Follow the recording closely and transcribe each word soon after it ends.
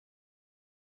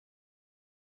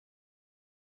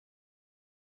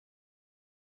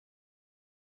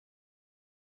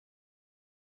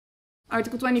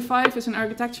Article 25 is an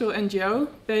architectural NGO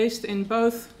based in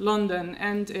both London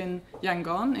and in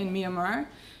Yangon in Myanmar.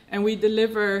 And we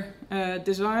deliver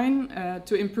design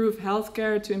to improve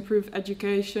healthcare, to improve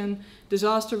education,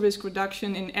 disaster risk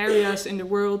reduction in areas in the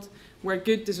world where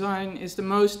good design is the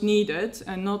most needed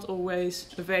and not always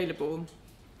available.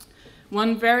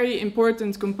 One very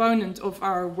important component of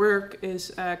our work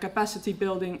is capacity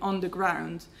building on the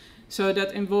ground. So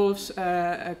that involves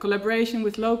a collaboration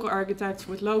with local architects,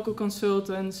 with local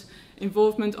consultants,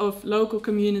 involvement of local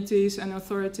communities and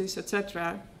authorities,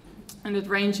 etc. And it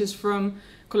ranges from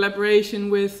collaboration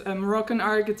with a Moroccan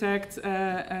architect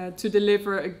to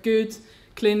deliver a good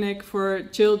clinic for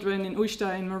children in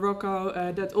Oujda in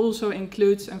Morocco that also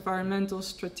includes environmental,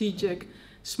 strategic,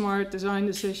 smart design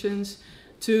decisions,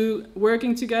 to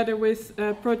working together with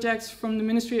projects from the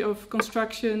Ministry of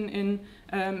Construction in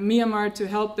Myanmar to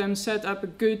help them set up a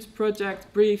good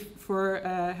project brief for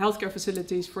healthcare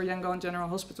facilities for Yangon General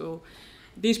Hospital.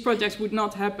 These projects would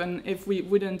not happen if we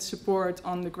wouldn't support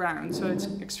on the ground, so it's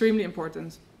extremely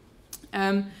important.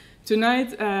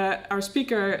 Tonight, our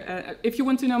speaker, if you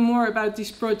want to know more about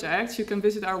these projects, you can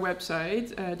visit our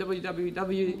website,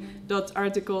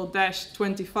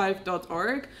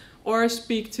 www.article-25.org, or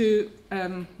speak to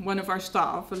one of our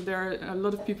staff. There are a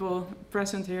lot of people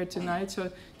present here tonight,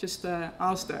 so just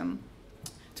ask them.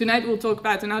 Tonight we'll talk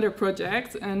about another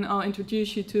project, and I'll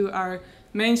introduce you to our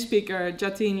main speaker,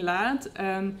 Jateen Lad.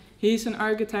 He's an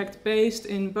architect based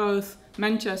in both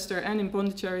Manchester and in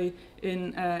Pondicherry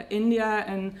in India,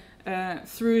 and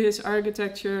through his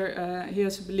architecture, he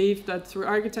has a belief that through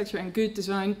architecture and good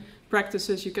design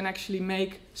practices, you can actually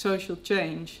make social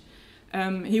change.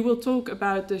 He will talk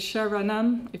about the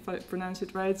Sharanam, if I pronounce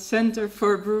it right, Center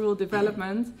for Rural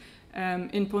Development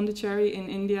in Pondicherry in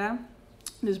India.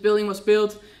 This building was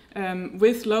built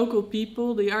with local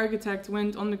people. The architect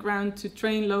went on the ground to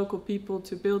train local people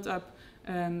to build up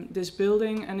this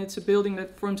building, and it's a building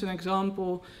that forms an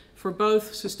example for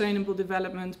both sustainable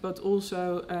development but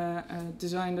also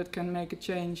design that can make a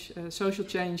change, social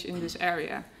change in this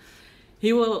area.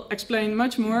 He will explain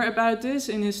much more about this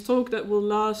in his talk that will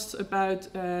last about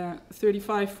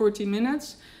 35-40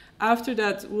 minutes. After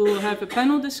that, we'll have a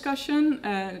panel discussion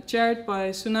chaired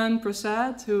by Sunan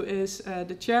Prasad, who is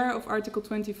the chair of Article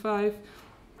 25,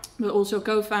 but also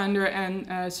co-founder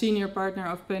and senior partner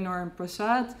of Penor and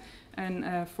Prasad, and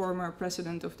former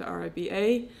president of the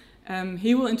RIBA.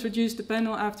 He will introduce the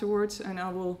panel afterwards, and I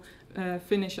will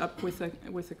finish up with a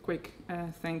quick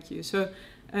thank you. So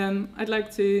I'd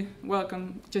like to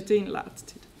welcome Jateen Lad.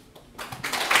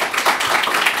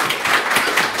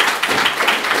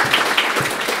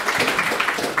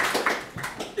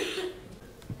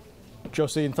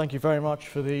 Josine, thank you very much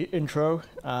for the intro,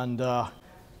 and I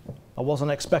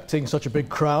wasn't expecting such a big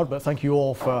crowd, but thank you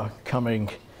all for coming.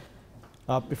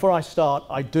 Before I start,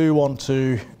 I do want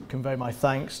to convey my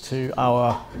thanks to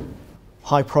our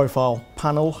high-profile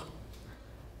panel,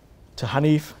 to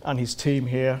Hanif and his team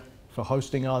here for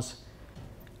hosting us,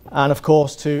 and of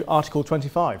course to Article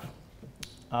 25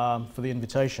 for the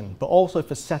invitation, but also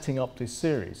for setting up this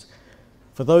series.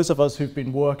 For those of us who've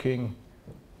been working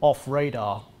off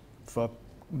radar for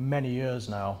many years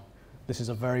now, this is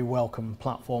a very welcome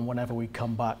platform whenever we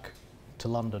come back to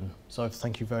London, so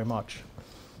thank you very much.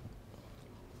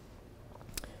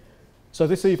 So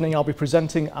this evening I'll be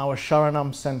presenting our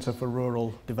Sharanam Center for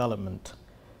Rural Development,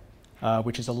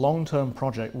 which is a long-term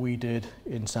project we did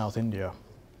in South India.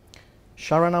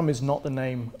 Sharanam is not the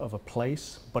name of a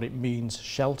place, but it means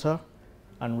shelter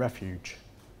and refuge.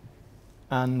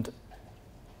 And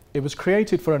it was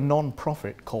created for a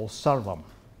non-profit called Sarvam,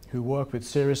 who work with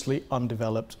seriously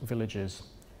undeveloped villages.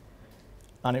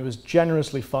 And it was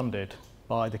generously funded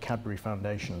by the Cadbury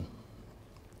Foundation.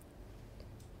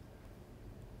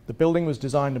 The building was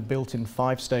designed and built in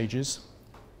 5 stages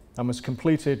and was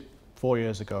completed 4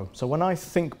 years ago. So when I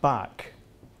think back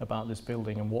about this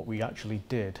building and what we actually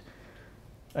did,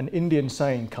 an Indian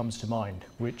saying comes to mind,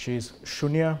 which is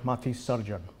Shunya Mati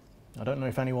Sarjan. I don't know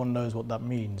if anyone knows what that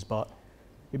means, but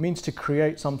it means to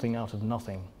create something out of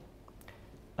nothing.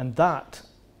 And that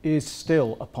is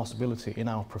still a possibility in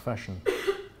our profession,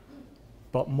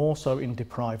 but more so in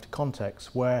deprived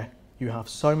contexts where you have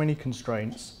so many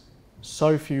constraints,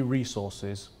 so few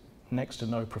resources, next to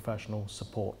no professional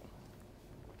support.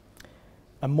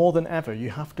 And more than ever,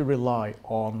 you have to rely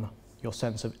on your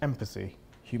sense of empathy,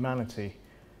 humanity,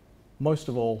 most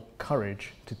of all,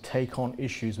 courage to take on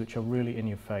issues which are really in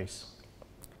your face.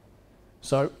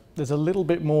 So there's a little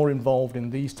bit more involved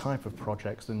in these type of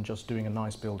projects than just doing a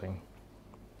nice building.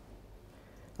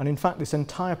 And in fact, this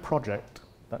entire project,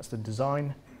 that's the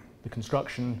design, the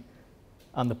construction,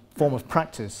 and the form of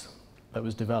practice, that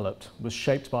was developed was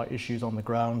shaped by issues on the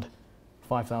ground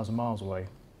 5,000 miles away.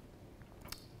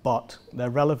 But they're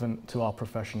relevant to our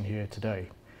profession here today.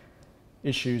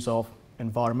 Issues of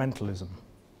environmentalism.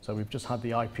 So we've just had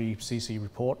the IPCC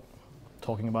report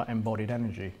talking about embodied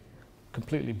energy.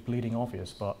 Completely bleeding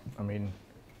obvious, but I mean,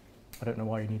 I don't know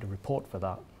why you need a report for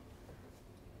that.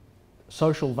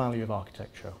 Social value of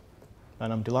architecture.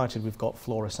 And I'm delighted we've got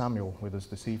Flora Samuel with us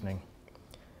this evening.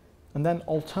 And then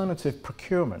alternative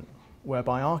procurement,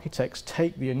 whereby architects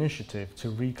take the initiative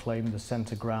to reclaim the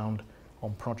centre ground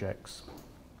on projects.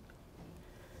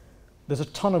 There's a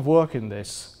ton of work in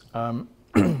this.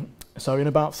 So in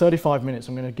about 35 minutes,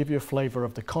 I'm going to give you a flavour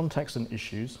of the context and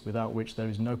issues without which there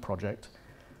is no project.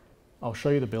 I'll show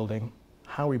you the building,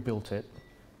 how we built it,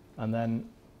 and then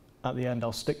at the end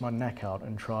I'll stick my neck out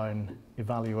and try and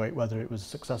evaluate whether it was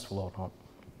successful or not.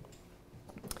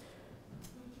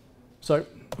 So,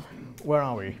 where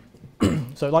are we?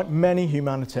 So like many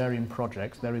humanitarian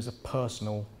projects, there is a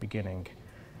personal beginning.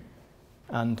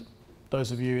 And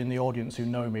those of you in the audience who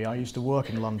know me, I used to work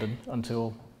in London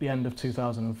until the end of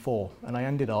 2004, and I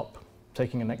ended up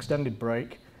taking an extended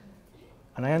break,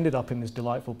 and I ended up in this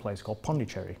delightful place called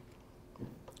Pondicherry,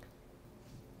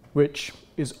 which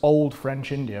is old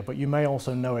French India, but you may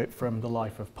also know it from the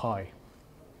Life of Pi.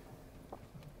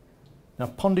 Now,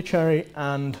 Pondicherry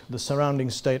and the surrounding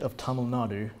state of Tamil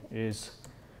Nadu is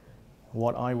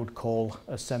what I would call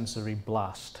a sensory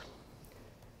blast.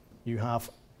 You have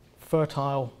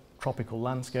fertile tropical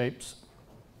landscapes,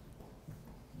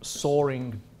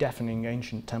 soaring, deafening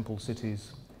ancient temple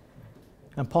cities,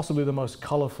 and possibly the most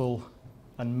colourful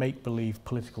and make-believe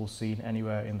political scene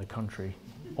anywhere in the country,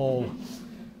 all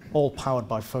powered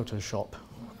by Photoshop.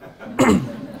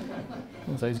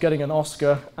 So he's getting an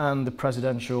Oscar and the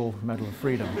Presidential Medal of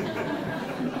Freedom.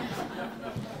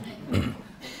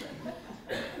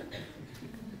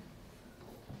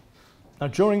 Now,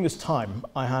 during this time,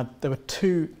 there were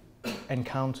two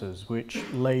encounters which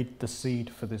laid the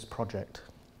seed for this project.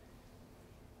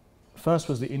 First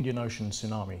was the Indian Ocean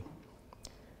tsunami.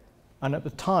 And at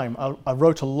the time, I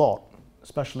wrote a lot,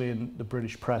 especially in the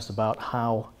British press, about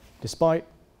how, despite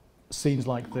scenes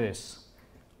like this,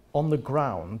 on the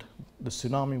ground, the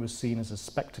tsunami was seen as a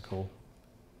spectacle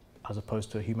as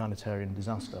opposed to a humanitarian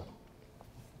disaster.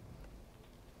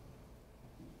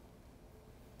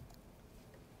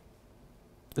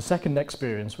 The second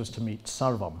experience was to meet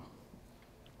Sarvam.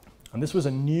 And this was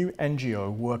a new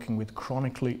NGO working with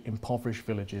chronically impoverished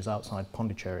villages outside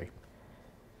Pondicherry.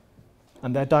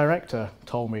 And their director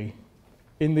told me,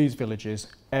 in these villages,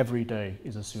 every day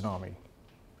is a tsunami.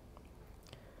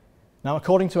 Now,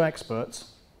 according to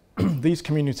experts, these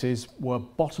communities were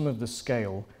bottom of the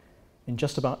scale in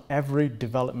just about every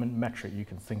development metric you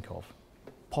can think of.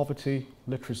 Poverty,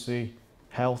 literacy,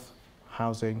 health,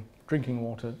 housing, drinking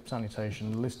water,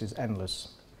 sanitation, the list is endless.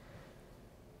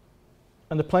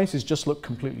 And the places just look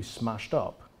completely smashed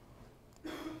up.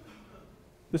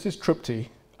 This is Trupti,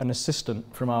 an assistant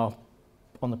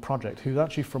on the project, who's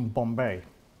actually from Bombay,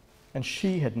 and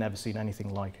she had never seen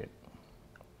anything like it.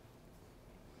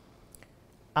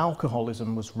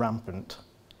 Alcoholism was rampant.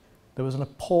 There was an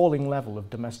appalling level of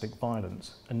domestic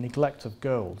violence and neglect of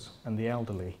girls and the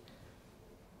elderly.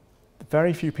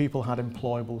 Very few people had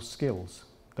employable skills.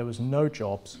 There was no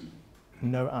jobs,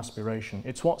 no aspiration.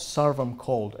 It's what Sarvam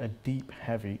called a deep,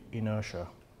 heavy inertia.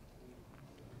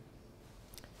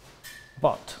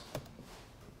 But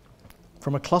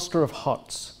from a cluster of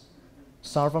huts,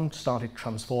 Sarvam started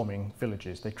transforming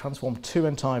villages. They transformed 2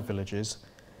 entire villages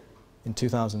in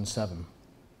 2007.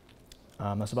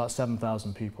 That's about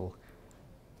 7,000 people,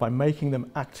 by making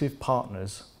them active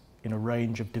partners in a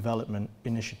range of development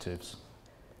initiatives.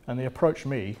 And they approached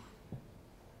me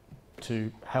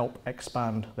to help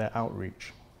expand their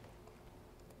outreach.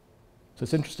 So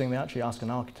it's interesting, they actually asked an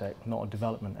architect, not a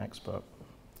development expert.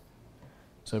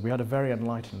 So we had a very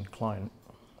enlightened client.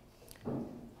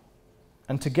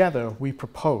 And together we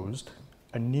proposed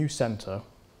a new centre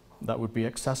that would be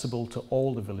accessible to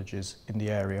all the villages in the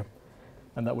area,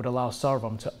 and that would allow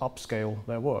Sarvam to upscale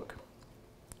their work.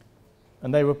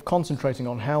 And they were concentrating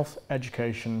on health,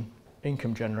 education,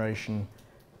 income generation,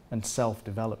 and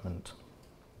self-development.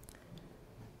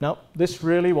 Now, this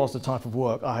really was the type of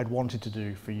work I had wanted to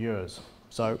do for years.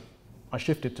 So I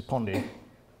shifted to Pondi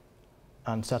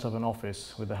and set up an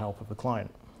office with the help of the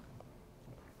client.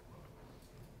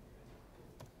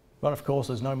 But of course,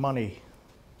 there's no money.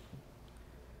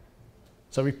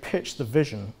 So we pitched the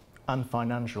vision and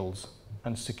financials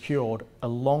and secured a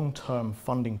long-term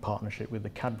funding partnership with the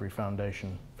Cadbury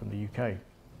Foundation from the UK.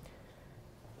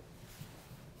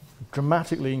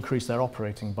 Dramatically increased their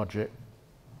operating budget,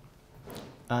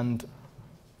 and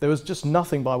there was just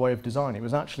nothing by way of design. It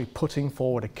was actually putting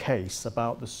forward a case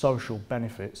about the social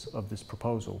benefits of this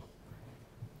proposal.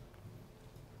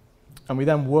 And we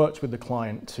then worked with the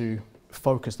client to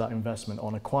focus that investment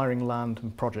on acquiring land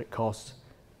and project costs,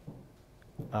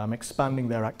 expanding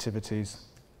their activities,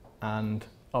 and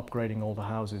upgrading all the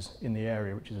houses in the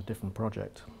area, which is a different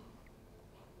project.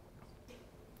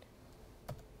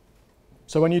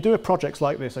 So when you do a project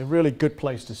like this, a really good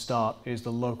place to start is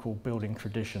the local building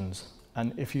traditions.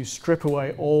 And if you strip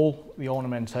away all the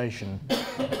ornamentation,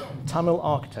 Tamil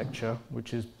architecture,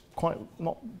 which is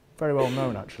not very well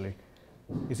known actually,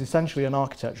 is essentially an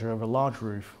architecture of a large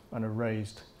roof and a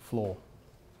raised floor.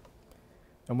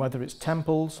 And whether it's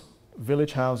temples,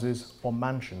 village houses, or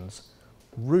mansions,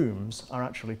 rooms are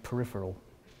actually peripheral.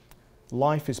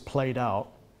 Life is played out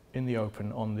in the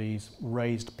open on these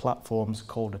raised platforms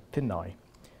called a tinai,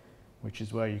 which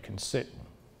is where you can sit,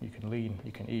 you can lean,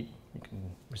 you can eat, you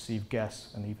can receive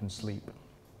guests and even sleep.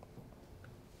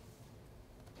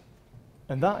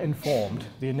 And that informed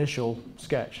the initial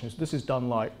sketch. This is done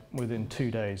like within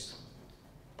 2 days.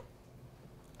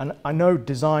 And I know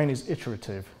design is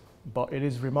iterative, but it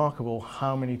is remarkable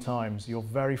how many times your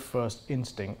very first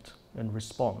instinct and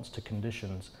response to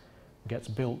conditions gets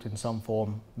built in some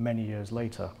form many years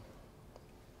later.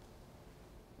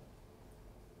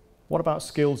 What about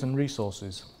skills and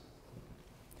resources?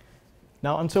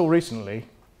 Now, until recently,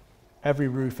 every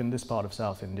roof in this part of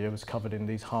South India was covered in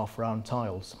these half-round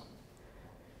tiles.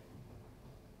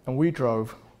 And we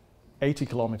drove 80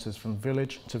 kilometers from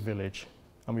village to village,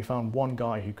 and we found one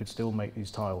guy who could still make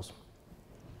these tiles.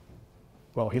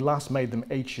 Well, he last made them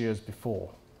 8 years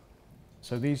before.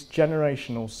 So these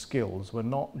generational skills were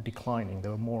not declining, they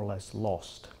were more or less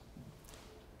lost.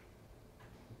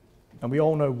 And we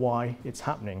all know why it's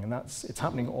happening, and it's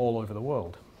happening all over the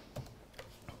world.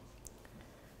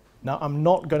 Now, I'm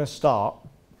not going to start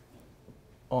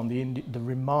on the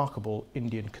remarkable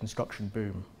Indian construction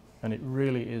boom, and it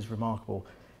really is remarkable.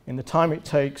 In the time it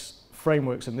takes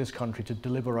frameworks in this country to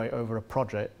deliberate over a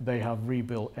project, they have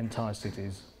rebuilt entire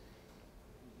cities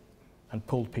and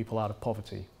pulled people out of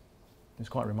poverty. It's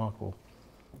quite remarkable.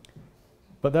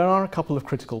 But there are a couple of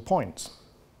critical points.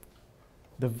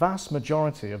 The vast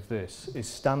majority of this is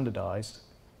standardized,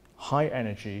 high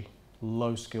energy,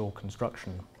 low skill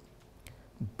construction,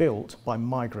 built by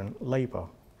migrant labor.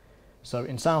 So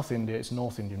in South India, it's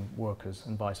North Indian workers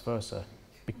and vice versa,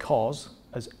 because,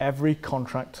 as every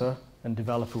contractor and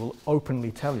developer will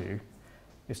openly tell you,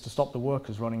 is to stop the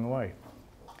workers running away.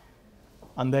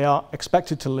 And they are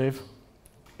expected to live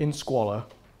in squalor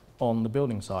on the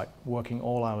building site, working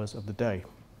all hours of the day.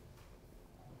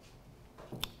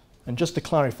 And just to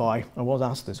clarify, I was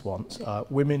asked this once,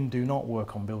 women do not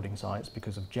work on building sites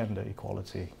because of gender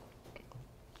equality.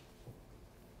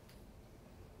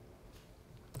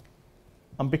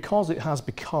 And because it has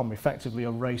become effectively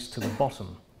a race to the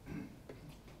bottom,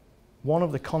 one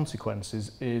of the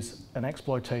consequences is an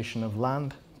exploitation of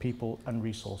land, people, and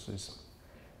resources.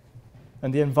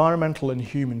 And the environmental and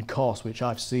human cost, which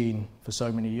I've seen for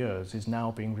so many years, is now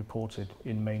being reported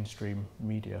in mainstream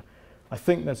media. I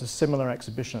think there's a similar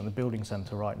exhibition at the Building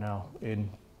Centre right now in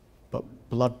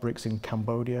Blood Bricks in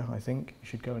Cambodia, I think. You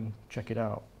should go and check it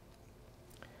out.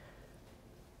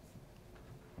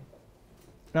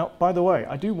 Now, by the way,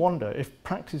 I do wonder if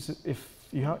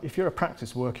you're a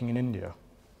practice working in India,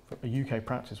 a UK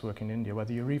practice working in India,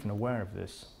 whether you're even aware of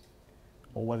this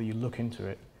or whether you look into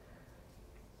it.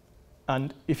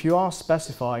 And if you are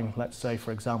specifying, let's say,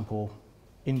 for example,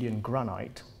 Indian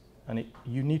granite, and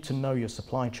you need to know your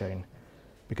supply chain,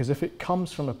 because if it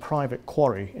comes from a private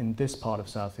quarry in this part of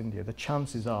South India, the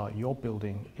chances are your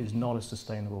building is not as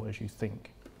sustainable as you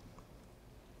think.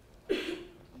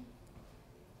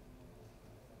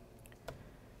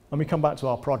 And we come back to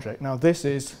our project. Now, this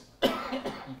is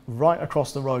right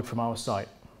across the road from our site.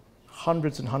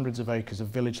 Hundreds and hundreds of acres of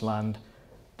village land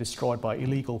destroyed by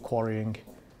illegal quarrying,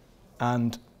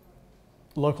 and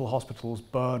local hospitals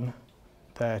burn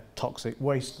their toxic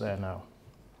waste there now.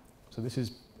 So this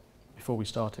is before we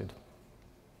started.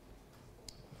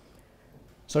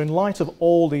 So in light of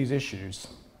all these issues,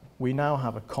 we now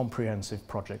have a comprehensive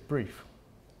project brief.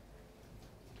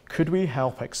 Could we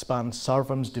help expand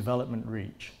Sarvam's development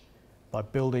reach by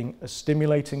building a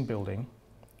stimulating building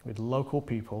with local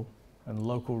people and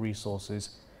local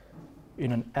resources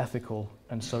in an ethical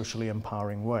and socially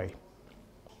empowering way?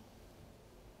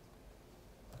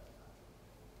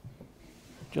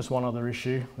 Just one other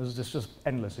issue. There's just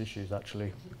endless issues,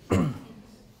 actually.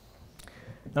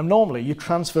 Now, normally you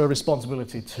transfer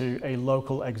responsibility to a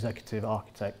local executive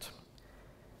architect.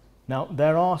 Now,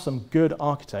 there are some good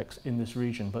architects in this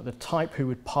region, but the type who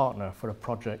would partner for a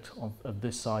project of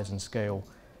this size and scale,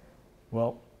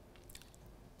 well,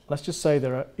 let's just say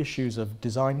there are issues of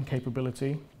design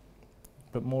capability,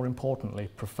 but more importantly,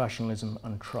 professionalism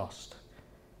and trust.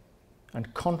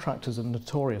 And contractors are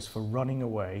notorious for running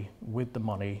away with the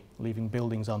money, leaving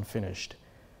buildings unfinished,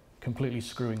 completely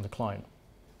screwing the client.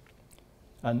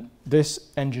 And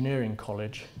this engineering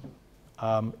college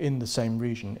in the same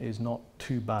region is not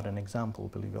too bad an example,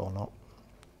 believe it or not.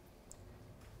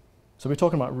 So we're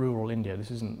talking about rural India.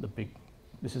 This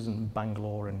isn't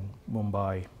Bangalore and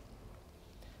Mumbai.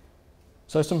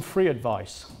 So some free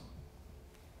advice.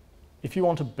 If you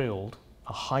want to build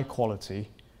a high quality,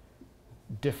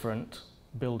 different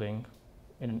building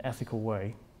in an ethical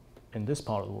way in this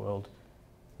part of the world,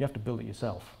 you have to build it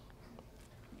yourself.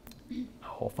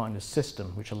 Or find a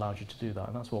system which allows you to do that,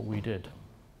 and that's what we did.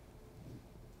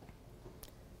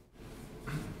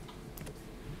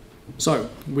 So,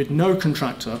 with no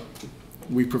contractor,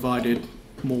 we provided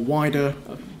more wider,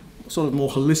 sort of more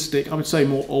holistic, I would say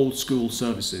more old school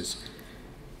services,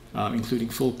 including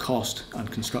full cost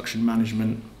and construction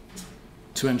management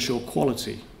to ensure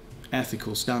quality,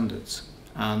 ethical standards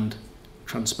and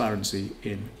transparency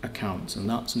in accounts. And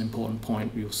that's an important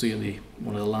point we'll see in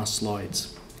one of the last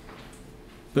slides.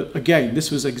 But again, this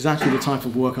was exactly the type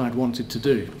of work I'd wanted to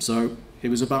do. So it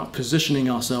was about positioning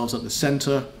ourselves at the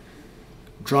centre,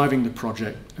 driving the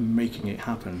project and making it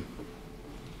happen.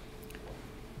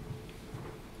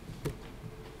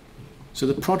 So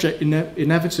the project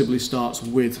inevitably starts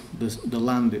with the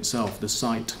land itself, the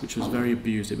site, which was very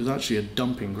abused. It was actually a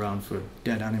dumping ground for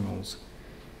dead animals.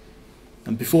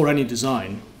 And before any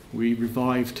design, we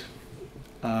revived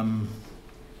and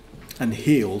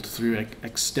healed through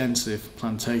extensive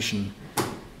plantation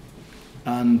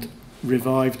and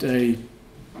revived a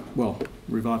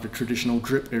traditional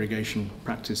drip irrigation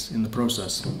practice in the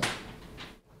process.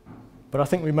 But I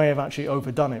think we may have actually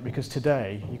overdone it, because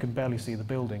today you can barely see the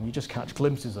building, you just catch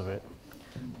glimpses of it.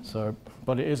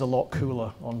 But it is a lot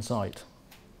cooler on site.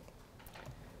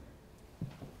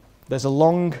 There's a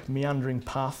long meandering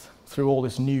path through all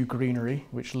this new greenery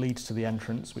which leads to the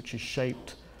entrance, which is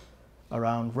shaped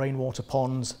around rainwater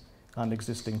ponds and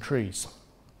existing trees.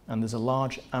 And there's a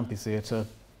large amphitheatre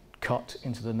cut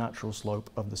into the natural slope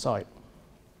of the site.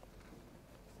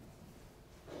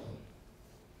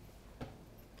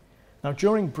 Now,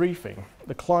 during briefing,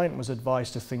 the client was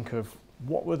advised to think of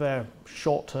what were their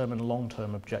short-term and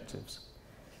long-term objectives.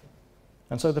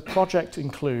 And so the project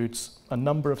includes a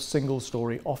number of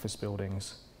single-storey office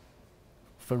buildings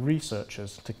for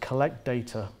researchers to collect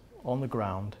data on the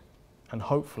ground and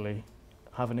hopefully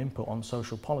have an input on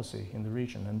social policy in the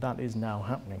region, and that is now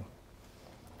happening.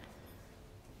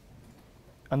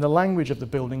 And the language of the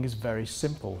building is very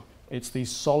simple. It's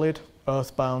these solid,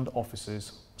 earthbound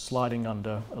offices sliding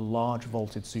under a large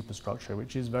vaulted superstructure,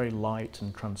 which is very light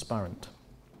and transparent.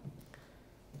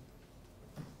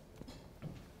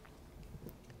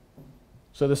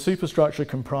 So the superstructure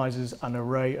comprises an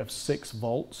array of 6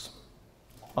 vaults,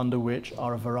 under which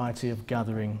are a variety of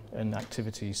gathering and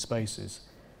activity spaces,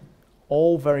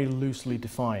 all very loosely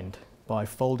defined by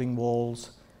folding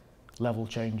walls, level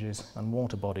changes and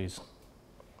water bodies.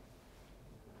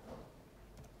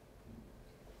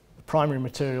 The primary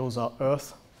materials are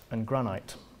earth and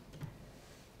granite.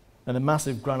 And the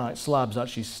massive granite slabs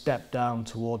actually step down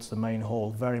towards the main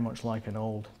hall, very much like an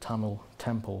old Tamil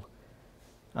temple.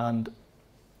 And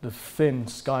the thin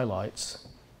skylights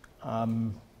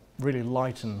really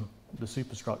lighten the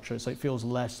superstructure, so it feels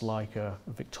less like a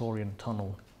Victorian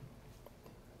tunnel.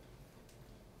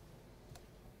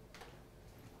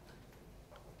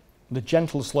 The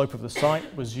gentle slope of the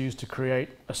site was used to create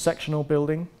a sectional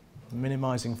building,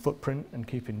 minimizing footprint and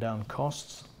keeping down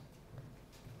costs.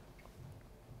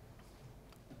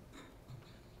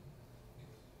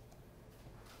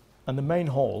 And the main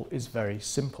hall is very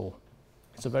simple.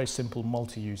 It's a very simple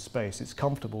multi-use space. It's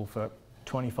comfortable for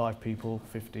 25 people,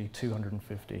 50,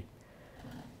 250.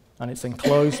 And it's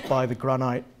enclosed by the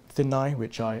granite thinai,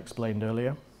 which I explained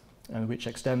earlier, and which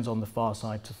extends on the far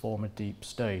side to form a deep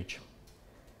stage.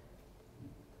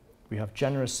 We have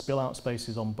generous spill-out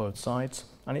spaces on both sides,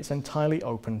 and it's entirely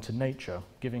open to nature,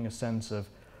 giving a sense of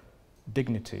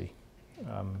dignity,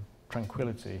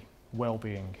 tranquility,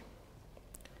 well-being,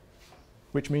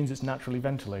 which means it's naturally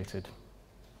ventilated,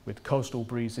 with coastal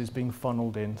breezes being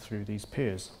funneled in through these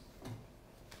piers.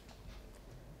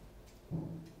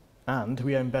 And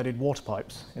we embedded water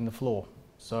pipes in the floor,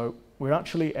 so we're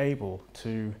actually able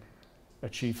to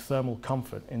achieve thermal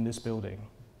comfort in this building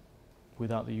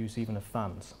without the use even of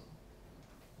fans.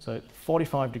 So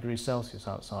 45 degrees Celsius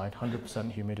outside,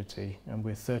 100% humidity, and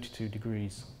we're 32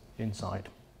 degrees inside.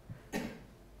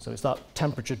 So it's that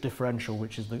temperature differential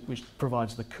which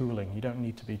provides the cooling. You don't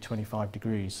need to be 25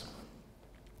 degrees.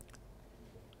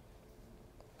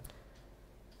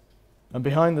 And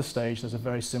behind the stage there's a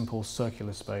very simple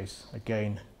circular space,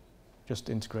 again just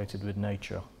integrated with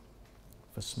nature.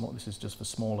 This is just for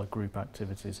smaller group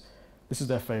activities. This is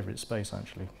their favourite space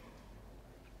actually.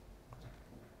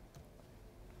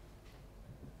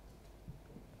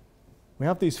 We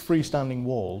have these freestanding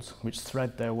walls which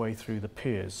thread their way through the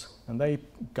piers, and they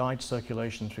guide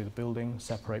circulation through the building,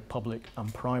 separate public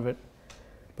and private,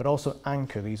 but also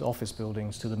anchor these office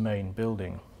buildings to the main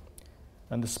building.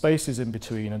 And the spaces in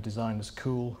between are designed as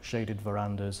cool, shaded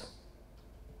verandas,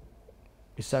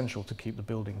 essential to keep the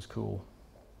buildings cool.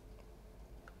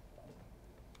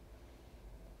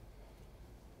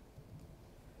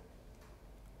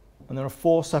 And there are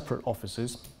 4 separate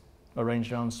offices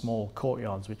arranged around small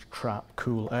courtyards which trap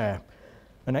cool air.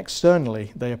 And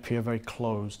externally they appear very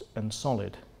closed and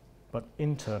solid, but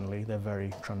internally they're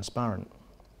very transparent.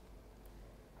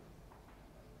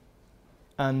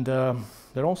 And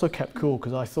they're also kept cool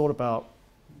because I thought about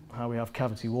how we have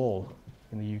cavity wall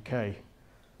in the UK.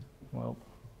 Well,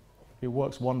 it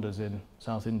works wonders in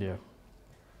South India.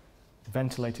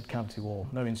 Ventilated cavity wall,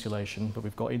 no insulation, but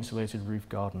we've got insulated roof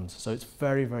gardens. So it's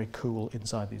very, very cool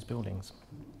inside these buildings.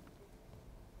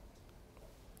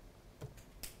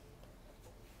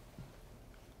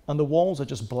 And the walls are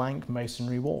just blank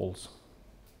masonry walls.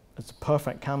 It's a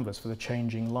perfect canvas for the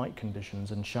changing light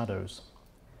conditions and shadows.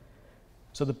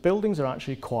 So the buildings are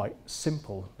actually quite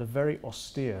simple. They're very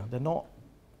austere. They're not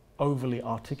overly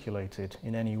articulated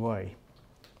in any way.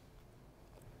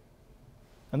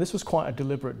 And this was quite a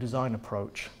deliberate design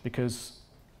approach because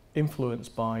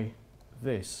influenced by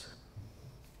this.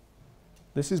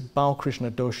 This is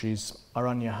Balkrishna Doshi's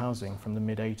Aranya housing from the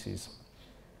mid-80s.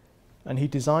 And he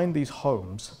designed these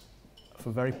homes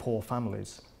for very poor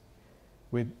families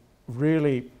with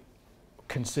really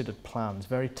considered plans,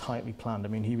 very tightly planned. I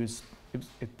mean,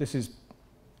 this is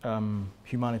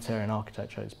humanitarian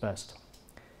architecture at its best.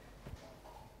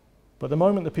 But the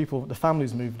moment the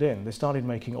families moved in, they started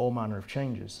making all manner of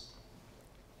changes.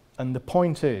 And the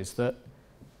point is that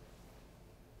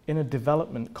in a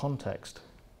development context,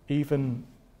 even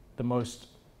the most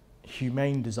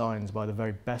humane designs by the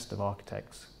very best of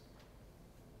architects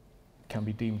can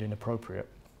be deemed inappropriate,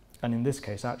 and in this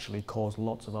case actually cause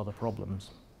lots of other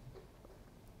problems.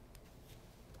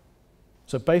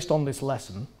 So based on this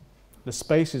lesson, the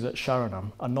spaces at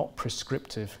Sharanam are not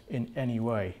prescriptive in any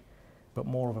way, but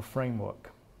more of a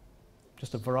framework.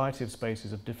 Just a variety of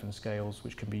spaces of different scales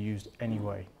which can be used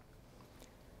anyway.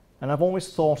 And I've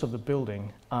always thought of the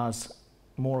building as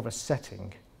more of a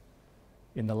setting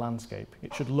in the landscape.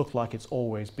 It should look like it's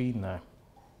always been there.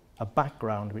 A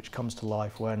background which comes to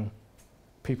life when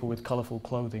people with colourful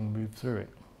clothing move through it.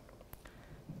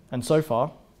 And so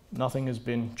far, nothing has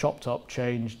been chopped up,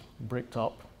 changed, bricked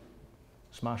up,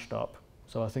 smashed up.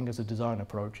 So I think as a design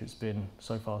approach, it's been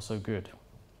so far so good.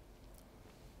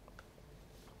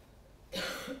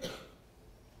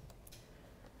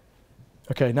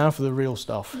 Okay, now for the real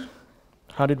stuff.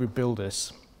 How did we build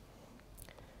this?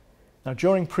 Now,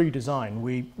 during pre-design,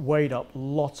 we weighed up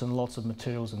lots and lots of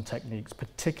materials and techniques,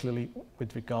 particularly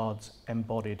with regards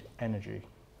embodied energy.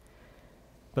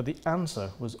 But the answer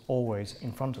was always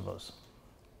in front of us.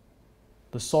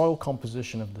 The soil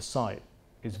composition of the site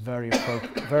is very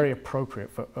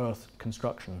appropriate for earth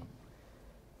construction.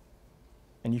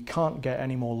 And you can't get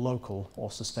any more local or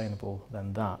sustainable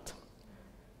than that.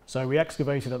 So we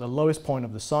excavated at the lowest point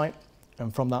of the site,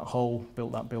 and from that hole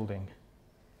built that building.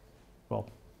 Well,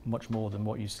 much more than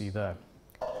what you see there.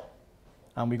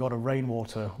 And we got a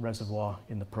rainwater reservoir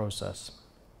in the process.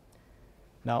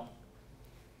 Now,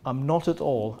 I'm not at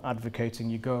all advocating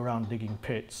you go around digging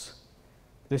pits.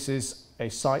 This is a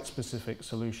site-specific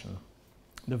solution.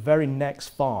 The very next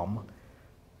farm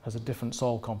has a different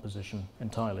soil composition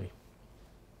entirely.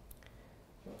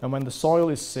 And when the soil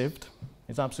is sieved,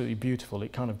 it's absolutely beautiful.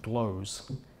 It kind of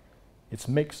glows. It's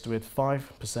mixed with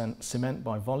 5% cement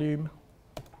by volume,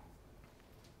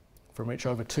 from which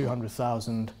over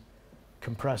 200,000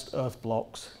 compressed earth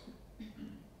blocks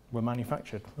were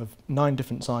manufactured, of 9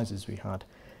 different sizes we had.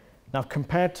 Now,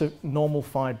 compared to normal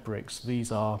fired bricks,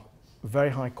 these are very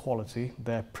high quality.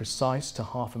 They're precise to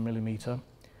 0.5 millimeter,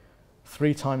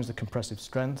 3 times the compressive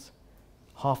strength,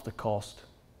 half the cost,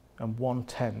 and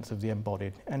 1/10 of the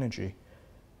embodied energy.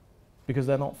 Because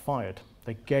they're not fired,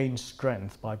 they gain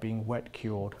strength by being wet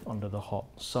cured under the hot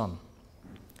sun.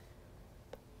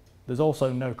 There's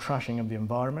also no trashing of the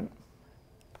environment,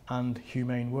 and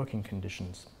humane working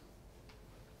conditions.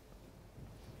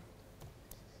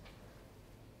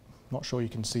 Not sure you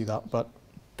can see that, but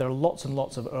there are lots and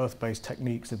lots of earth-based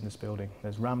techniques in this building.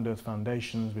 There's rammed earth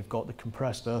foundations, we've got the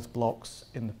compressed earth blocks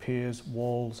in the piers,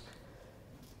 walls,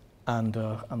 and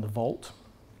the vault,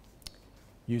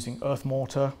 using earth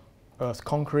mortar, earth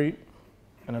concrete,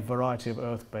 and a variety of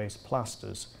earth-based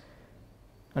plasters.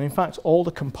 And in fact, all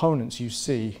the components you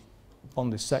see on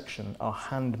this section are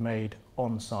handmade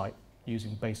on site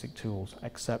using basic tools,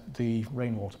 except the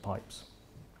rainwater pipes.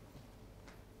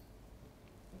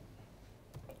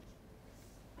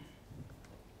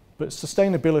 But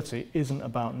sustainability isn't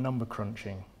about number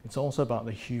crunching, it's also about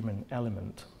the human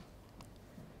element.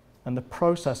 And the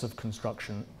process of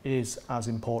construction is as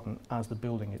important as the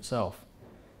building itself.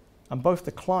 And both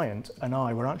the client and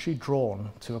I were actually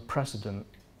drawn to a precedent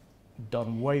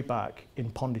done way back in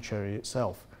Pondicherry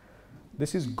itself.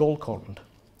 This is Golconda.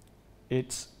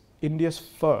 It's India's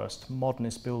first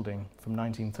modernist building from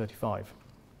 1935.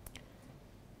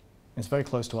 It's very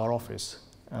close to our office,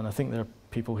 and I think there are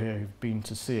people here who've been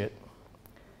to see it.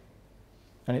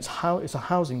 And it's a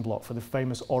housing block for the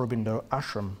famous Aurobindo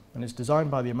ashram, and it's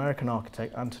designed by the American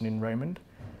architect Antonin Raymond,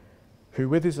 who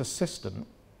with his assistant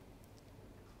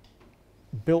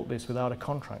built this without a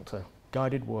contractor,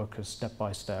 guided workers step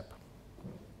by step.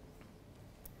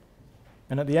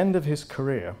 And at the end of his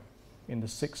career in the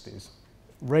 60s,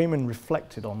 Raymond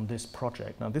reflected on this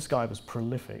project. Now this guy was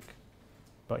prolific,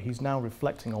 but he's now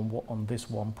reflecting on this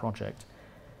one project.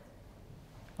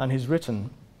 And he's written,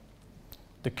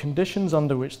 "The conditions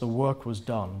under which the work was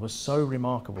done was so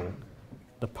remarkable,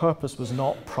 the purpose was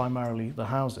not primarily the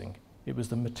housing, it was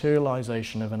the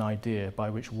materialization of an idea by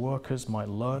which workers might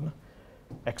learn,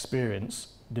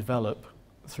 experience, develop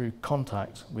through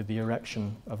contact with the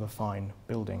erection of a fine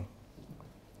building."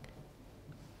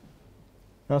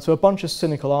 Now, to a bunch of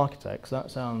cynical architects, that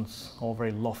sounds all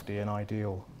very lofty and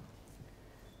ideal.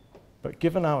 But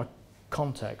given our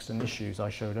context and issues I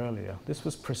showed earlier, this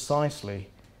was precisely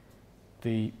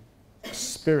the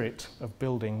spirit of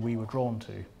building we were drawn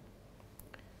to.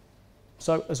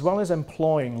 So, as well as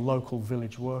employing local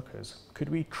village workers, could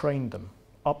we train them,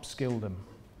 upskill them,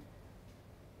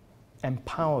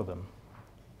 empower them,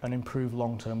 and improve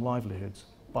long-term livelihoods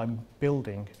by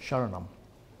building Sharanam?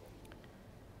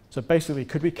 So basically,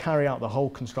 could we carry out the whole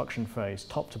construction phase,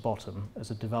 top to bottom,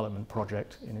 as a development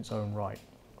project in its own right?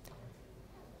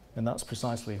 And that's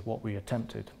precisely what we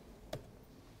attempted.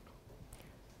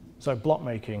 So block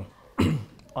making.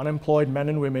 Unemployed men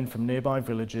and women from nearby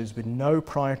villages with no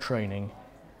prior training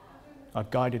are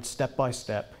guided step by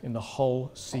step in the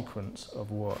whole sequence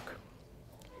of work.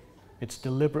 It's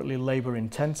deliberately labor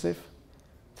intensive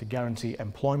to guarantee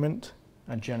employment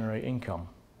and generate income.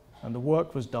 And the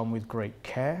work was done with great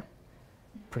care,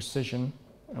 precision,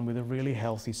 and with a really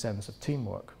healthy sense of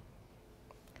teamwork.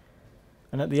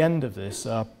 And at the end of this,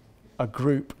 a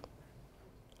group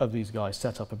of these guys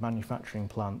set up a manufacturing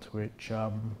plant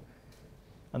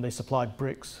and they supplied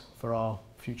bricks for our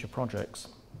future projects.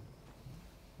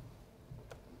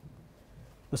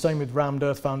 The same with rammed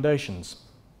earth foundations.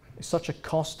 It's such a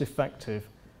cost-effective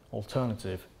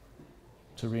alternative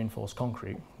to reinforced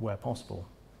concrete where possible.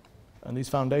 And these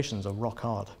foundations are rock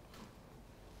hard.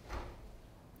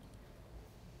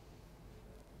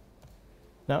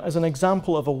 Now, as an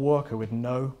example of a worker with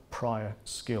no prior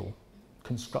skill,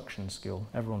 construction skill,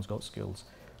 everyone's got skills,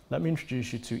 let me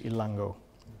introduce you to Ilango.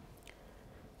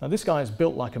 Now, this guy is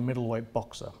built like a middleweight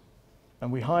boxer,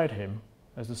 and we hired him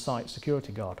as the site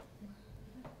security guard.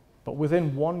 But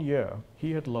within 1 year,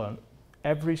 he had learned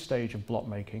every stage of block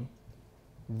making,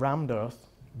 rammed earth,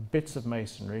 bits of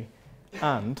masonry,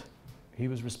 and he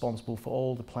was responsible for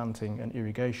all the planting and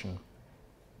irrigation.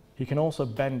 He can also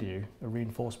bend you a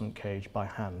reinforcement cage by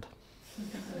hand.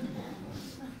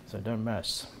 So don't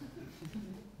mess.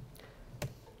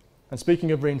 And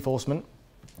speaking of reinforcement,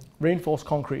 reinforced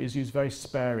concrete is used very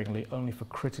sparingly only for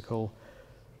critical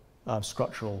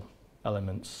structural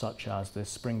elements such as the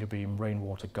Springer beam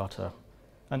rainwater gutter.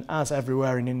 And as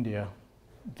everywhere in India,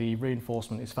 the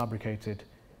reinforcement is fabricated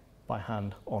by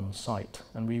hand on site.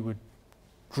 And we would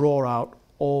draw out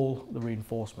all the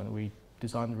reinforcement. We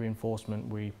designed the reinforcement,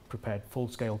 we prepared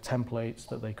full-scale templates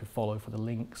that they could follow for the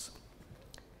links.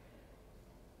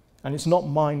 And it's not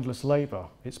mindless labor,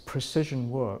 it's precision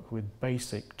work with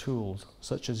basic tools,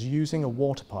 such as using a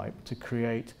water pipe to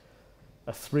create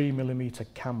a 3mm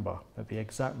camber at the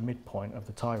exact midpoint of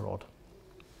the tie rod.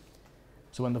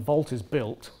 So when the vault is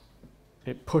built,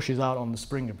 it pushes out on the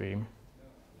Springer beam,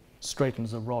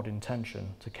 straightens the rod in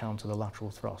tension to counter the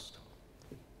lateral thrust.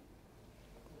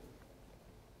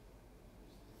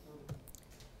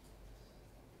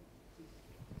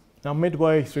 Now,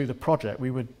 midway through the project,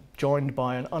 we were joined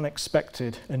by an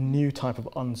unexpected and new type of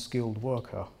unskilled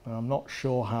worker. And I'm not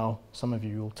sure how some of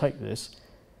you will take this.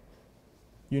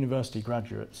 University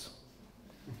graduates.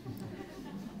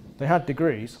 They had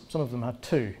degrees, some of them had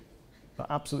 2, but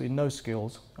absolutely no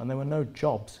skills, and there were no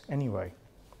jobs anyway.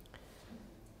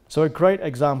 So a great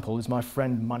example is my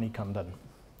friend Manikandan,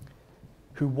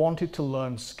 who wanted to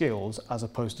learn skills as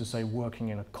opposed to, say, working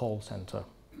in a call center.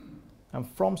 And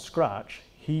from scratch,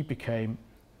 he became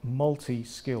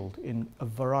multi-skilled in a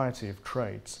variety of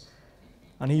trades.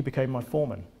 And he became my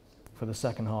foreman for the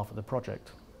second half of the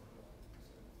project.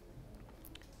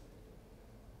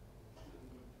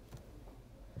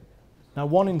 Now,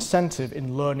 one incentive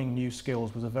in learning new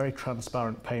skills was a very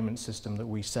transparent payment system that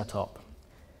we set up.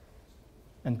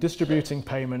 And distributing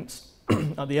payments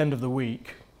at the end of the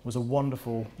week was a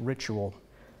wonderful ritual.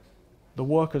 The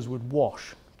workers would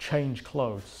wash, change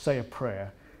clothes, say a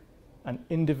prayer, and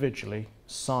individually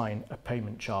sign a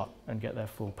payment chart and get their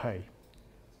full pay,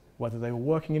 whether they were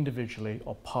working individually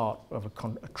or part of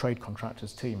a trade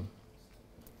contractors team.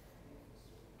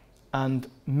 And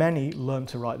many learned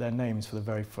to write their names for the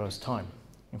very first time.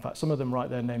 In fact, some of them write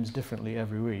their names differently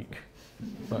every week.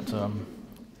 But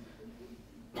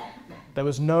there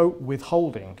was no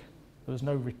withholding, there was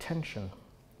no retention,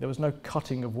 there was no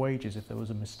cutting of wages if there was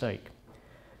a mistake.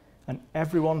 And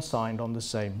everyone signed on the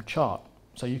same chart,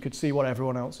 so you could see what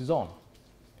everyone else is on.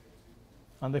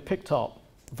 And they picked up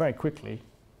very quickly,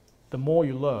 the more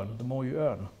you learn, the more you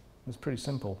earn. It's pretty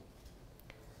simple.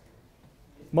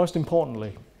 Most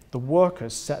importantly, the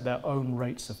workers set their own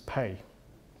rates of pay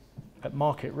at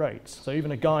market rates. So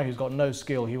even a guy who's got no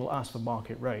skill, he will ask for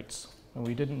market rates. And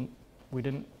we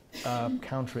didn't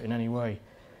counter it in any way.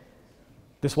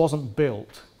 This wasn't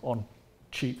built on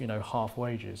cheap, half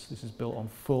wages. This is built on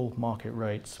full market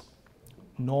rates.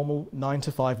 Normal 9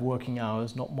 to 5 working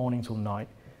hours, not morning till night,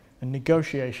 and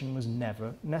negotiation was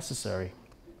never necessary.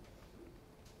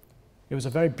 It was a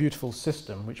very beautiful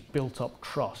system which built up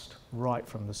trust right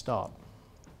from the start.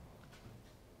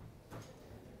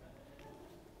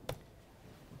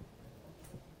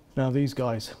 Now these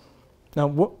guys.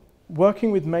 Now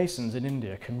working with masons in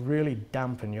India can really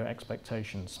dampen your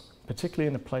expectations, particularly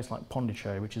in a place like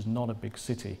Pondicherry, which is not a big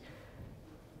city,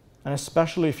 and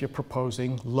especially if you're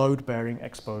proposing load-bearing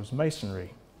exposed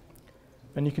masonry.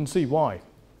 And you can see why.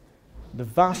 The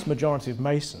vast majority of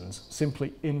masons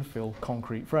simply infill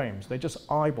concrete frames. They just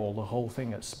eyeball the whole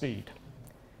thing at speed.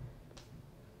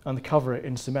 And they cover it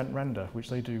in cement render, which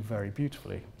they do very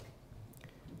beautifully.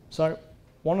 So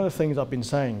one of the things I've been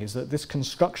saying is that this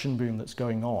construction boom that's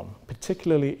going on,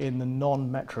 particularly in the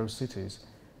non-metro cities,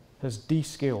 has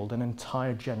de-skilled an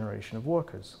entire generation of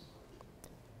workers.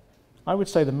 I would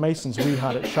say the masons we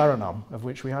had at Sharanam, of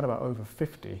which we had about over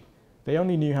 50, they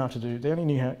only knew how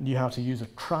to use a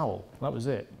trowel. That was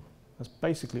it. That's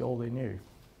basically all they knew.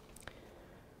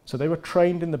 So they were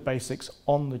trained in the basics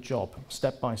on the job,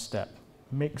 step by step,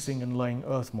 mixing and laying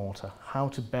earth mortar, how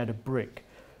to bed a brick,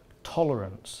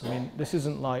 tolerance. I mean, this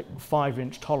isn't like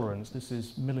 5-inch tolerance, this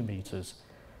is millimeters.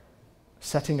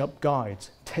 Setting up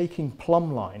guides, taking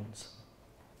plumb lines,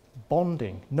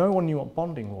 bonding. No one knew what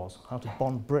bonding was, how to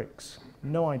bond bricks.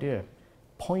 No idea.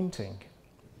 Pointing.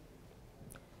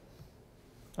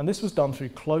 And this was done through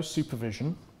close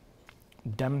supervision,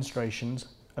 demonstrations,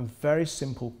 and very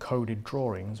simple coded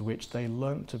drawings, which they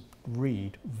learnt to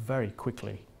read very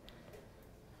quickly.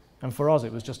 And for us,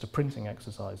 it was just a printing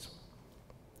exercise.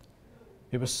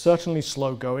 It was certainly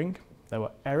slow going. There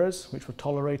were errors which were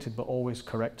tolerated but always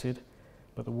corrected,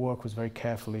 but the work was very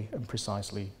carefully and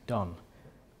precisely done.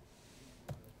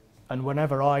 And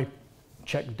whenever I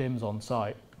checked DIMS on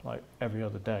site, like every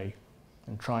other day,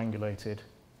 and triangulated,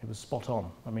 it was spot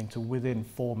on. I mean, to within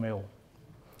 4 mil.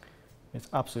 It's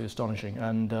absolutely astonishing.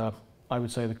 And I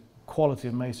would say the quality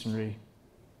of masonry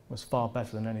was far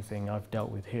better than anything I've dealt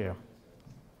with here.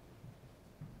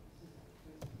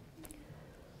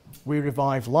 We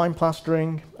revived lime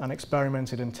plastering and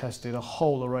experimented and tested a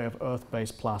whole array of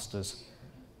earth-based plasters,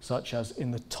 such as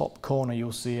in the top corner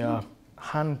you'll see a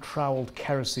hand-troweled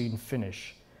kerosene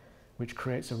finish, which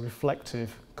creates a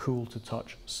reflective,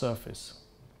 cool-to-touch surface.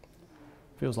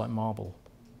 Feels like marble.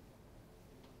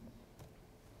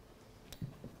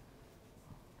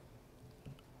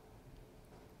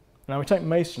 Now we take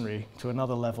masonry to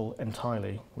another level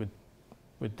entirely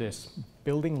with this,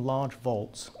 building large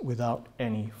vaults without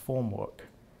any formwork.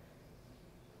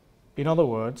 In other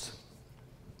words,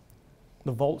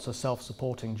 the vaults are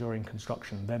self-supporting during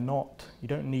construction. They're not, you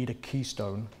don't need a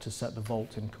keystone to set the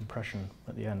vault in compression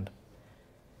at the end.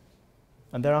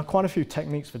 And there are quite a few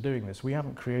techniques for doing this. We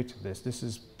haven't created this.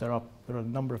 There are a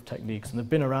number of techniques, and they've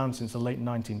been around since the late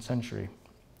 19th century.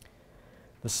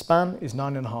 The span is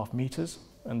 9.5 meters,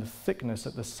 and the thickness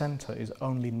at the center is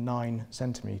only 9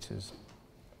 centimeters.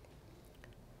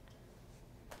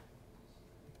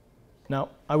 Now,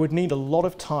 I would need a lot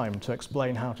of time to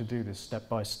explain how to do this step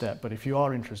by step, but if you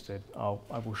are interested, I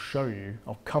will show you.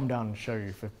 I'll come down and show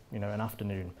you for an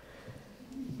afternoon.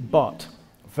 But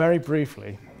very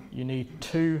briefly, you need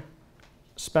 2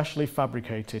 specially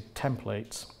fabricated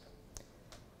templates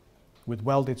with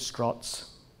welded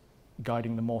struts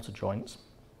guiding the mortar joints,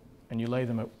 and you lay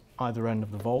them at either end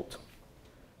of the vault,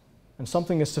 and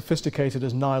something as sophisticated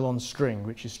as nylon string,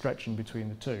 which is stretching between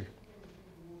the 2.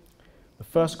 The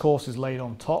first course is laid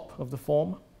on top of the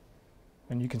form,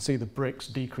 and you can see the bricks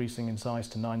decreasing in size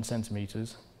to 9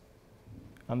 centimeters,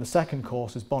 and the second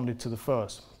course is bonded to the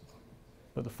first,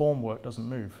 but the formwork doesn't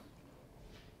move.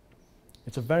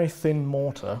 It's a very thin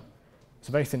mortar. It's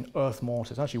a very thin earth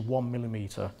mortar. It's actually 1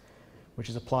 millimeter, which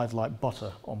is applied like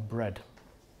butter on bread.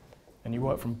 And you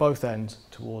work from both ends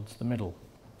towards the middle.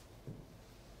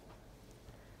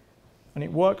 And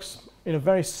it works in a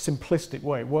very simplistic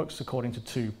way. It works according to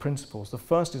 2 principles. The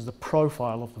first is the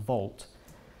profile of the vault,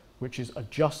 which is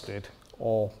adjusted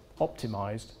or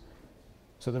optimized,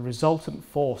 so the resultant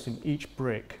force in each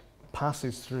brick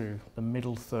passes through the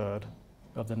middle third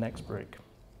of the next brick.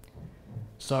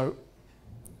 So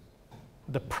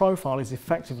the profile is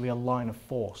effectively a line of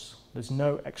force. There's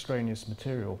no extraneous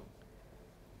material.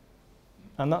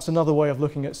 And that's another way of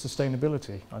looking at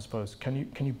sustainability, I suppose. Can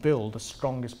you build the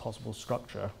strongest possible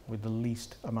structure with the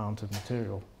least amount of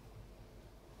material?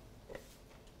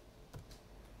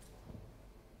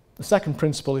 The second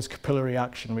principle is capillary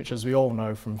action, which, as we all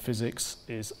know from physics,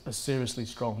 is a seriously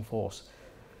strong force.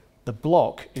 The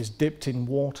block is dipped in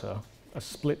water a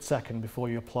split second before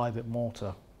you apply the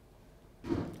mortar,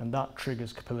 and that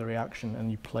triggers capillary action,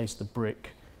 and you place the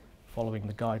brick following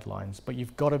the guidelines. But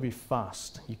you've got to be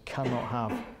fast. You cannot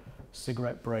have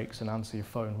cigarette breaks and answer your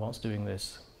phone whilst doing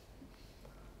this.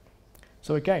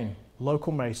 So again,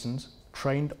 local masons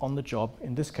trained on the job,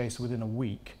 in this case within a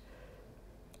week.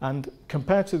 And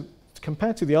compared to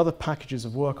the other packages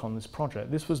of work on this project,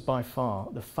 this was by far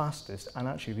the fastest and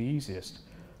actually the easiest,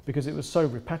 because it was so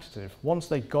repetitive. Once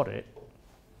they got it,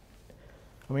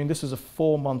 I mean, this was a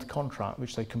 4-month contract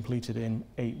which they completed in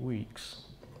 8 weeks.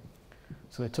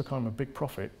 So they took home a big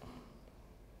profit.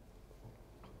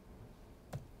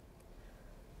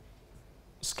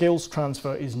 Skills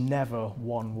transfer is never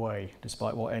one way,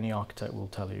 despite what any architect will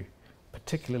tell you,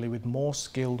 particularly with more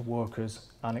skilled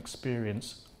workers and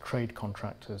experienced trade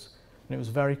contractors. And it was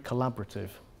very collaborative.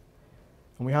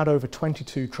 And we had over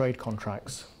 22 trade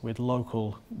contracts with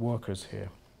local workers here.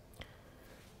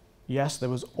 Yes, there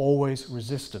was always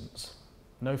resistance.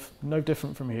 No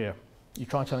different from here. You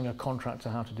try telling a contractor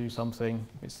how to do something,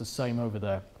 it's the same over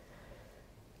there.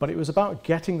 But it was about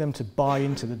getting them to buy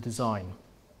into the design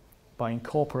by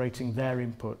incorporating their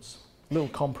inputs, a little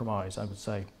compromise, I would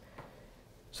say,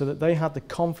 so that they had the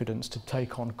confidence to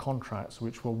take on contracts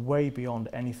which were way beyond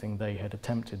anything they had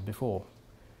attempted before.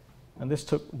 And this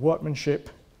took workmanship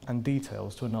and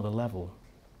details to another level.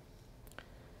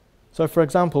 So for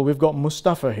example, we've got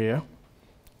Mustafa here.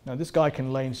 Now this guy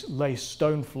can lay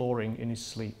stone flooring in his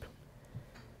sleep.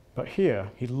 But here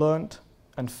he learnt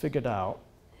and figured out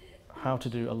how to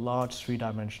do a large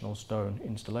 3-dimensional stone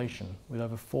installation with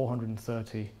over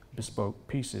 430 bespoke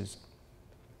pieces.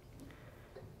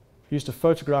 He used to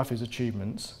photograph his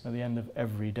achievements at the end of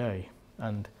every day,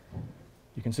 and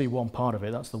you can see one part of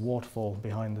it. That's the waterfall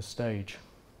behind the stage.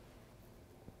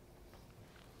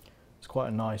 It's quite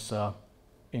a nice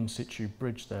in situ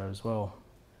bridge there as well.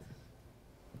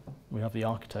 We have the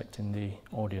architect in the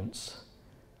audience.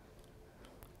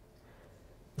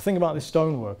 The thing about this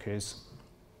stonework is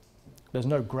there's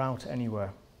no grout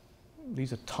anywhere.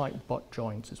 These are tight butt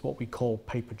joints. It's what we call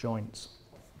paper joints.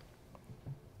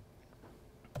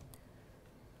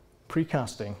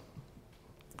 Precasting.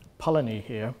 Palani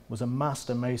here was a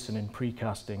master mason in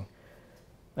precasting,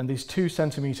 and these 2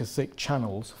 centimetre thick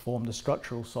channels formed the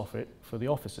structural soffit for the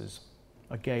offices.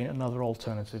 Again, another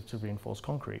alternative to reinforced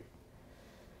concrete.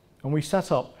 And we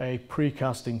set up a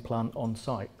precasting plant on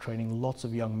site, training lots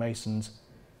of young masons,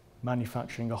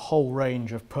 manufacturing a whole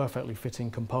range of perfectly fitting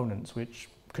components which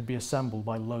could be assembled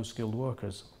by low-skilled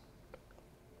workers.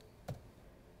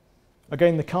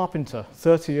 Again, the carpenter,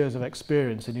 30 years of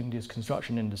experience in India's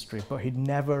construction industry, but he'd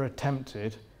never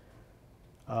attempted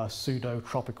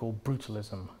pseudo-tropical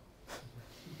brutalism.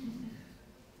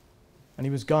 And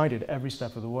he was guided every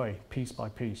step of the way, piece by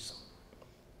piece.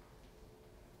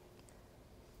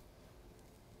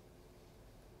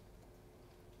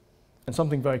 And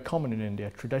something very common in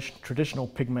India, traditional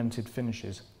pigmented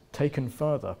finishes taken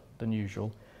further than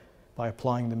usual by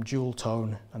applying them dual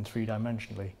tone and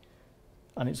three-dimensionally.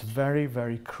 And it's very,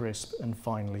 very crisp and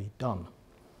finely done.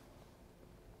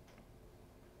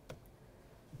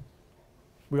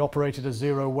 We operated a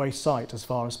zero waste site as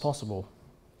far as possible.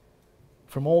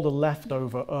 From all the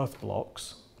leftover earth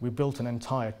blocks, we built an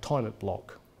entire toilet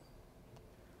block.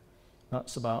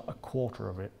 That's about a quarter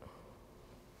of it.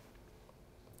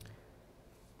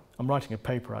 I'm writing a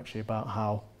paper actually about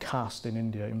how caste in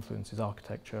India influences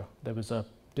architecture. There was a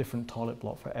different toilet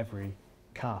block for every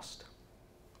caste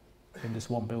in this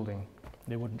one building.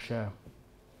 They wouldn't share.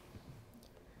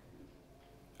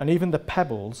 And even the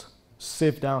pebbles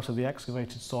sieved out of the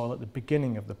excavated soil at the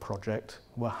beginning of the project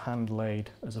were hand laid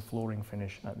as a flooring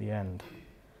finish at the end.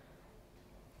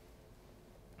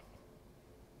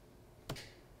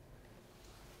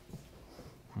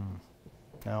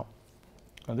 Now,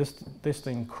 this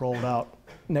thing crawled out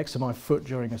next to my foot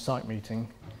during a site meeting.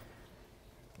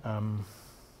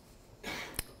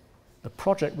 The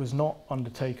project was not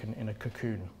undertaken in a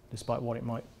cocoon, despite what it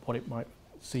might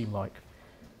seem like.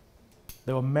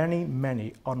 There were many,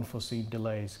 many unforeseen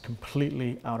delays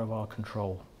completely out of our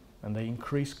control, and they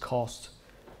increased cost.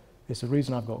 It's the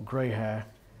reason I've got grey hair,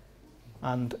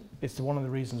 and it's one of the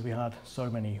reasons we had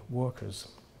so many workers.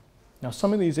 Now,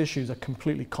 some of these issues are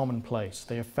completely commonplace.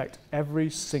 They affect every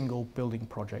single building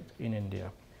project in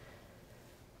India.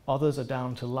 Others are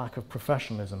down to lack of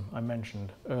professionalism, I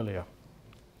mentioned earlier.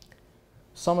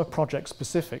 Some are project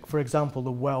specific. For example, the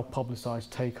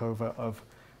well-publicised takeover of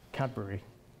Cadbury.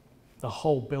 The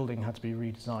whole building had to be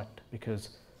redesigned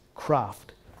because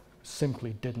Kraft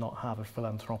simply did not have a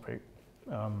philanthropic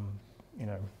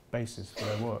basis for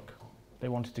their work. They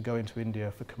wanted to go into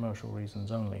India for commercial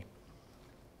reasons only.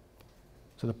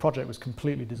 So the project was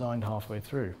completely designed halfway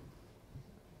through.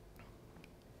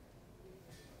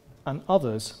 And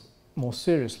others, more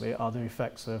seriously, are the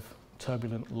effects of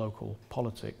turbulent local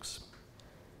politics.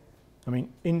 I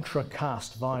mean,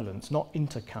 intra-caste violence, not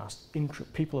inter-caste,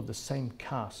 people of the same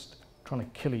caste trying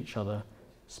to kill each other,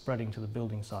 spreading to the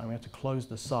building site. And we had to close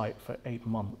the site for 8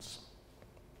 months.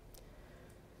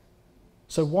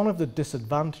 So one of the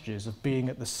disadvantages of being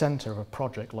at the centre of a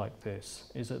project like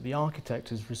this is that the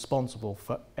architect is responsible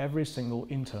for every single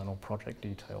internal project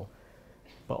detail,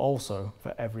 but also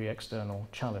for every external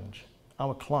challenge.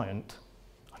 Our client,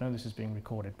 I know this is being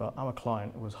recorded, but our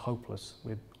client was hopeless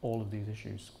with all of these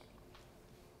issues.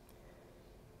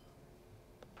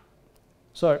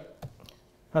 So,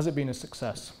 has it been a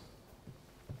success?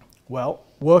 Well,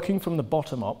 working from the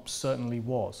bottom up certainly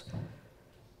was.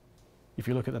 If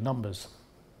you look at the numbers,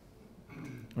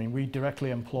 I mean, we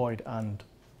directly employed and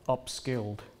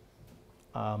upskilled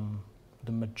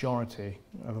the majority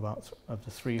of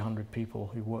the 300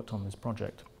 people who worked on this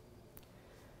project.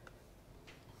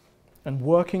 And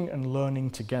working and learning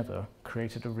together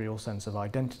created a real sense of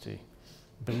identity,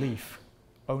 belief,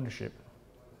 ownership,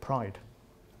 pride.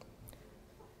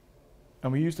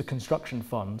 And we used the construction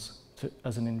funds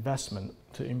as an investment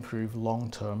to improve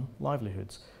long-term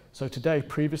livelihoods. So today,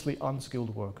 previously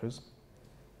unskilled workers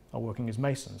are working as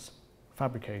masons,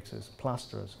 fabricators,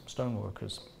 plasterers,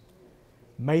 stoneworkers.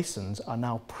 Masons are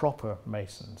now proper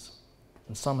masons,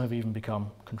 and some have even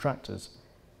become contractors.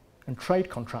 And trade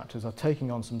contractors are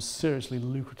taking on some seriously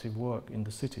lucrative work in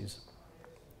the cities.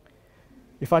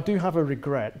 If I do have a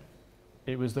regret,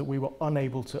 it was that we were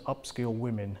unable to upskill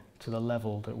women to the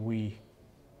level that we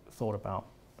thought about.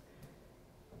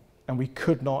 And we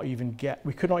could not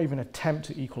even attempt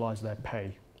to equalize their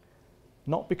pay.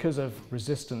 Not because of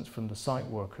resistance from the site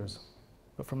workers,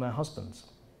 but from their husbands.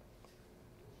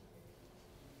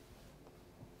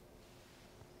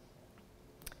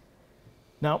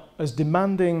 Now, as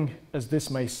demanding as this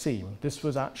may seem, this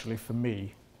was actually, for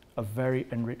me, a very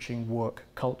enriching work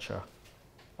culture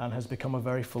and has become a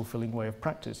very fulfilling way of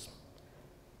practice.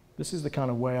 This is the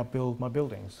kind of way I build my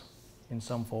buildings, in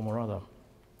some form or other.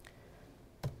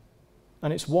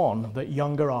 And it's one that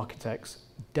younger architects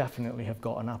definitely have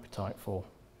got an appetite for.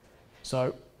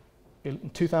 So in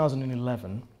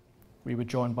 2011, we were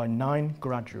joined by 9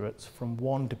 graduates from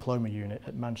 1 diploma unit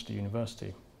at Manchester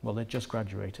University. Well, they just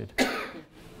graduated.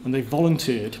 And they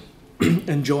volunteered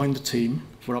and joined the team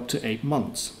for up to 8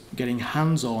 months, getting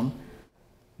hands-on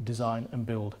design and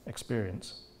build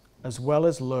experience, as well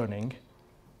as learning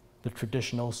the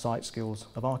traditional site skills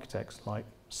of architects, like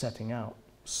setting out,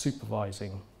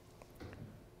 supervising,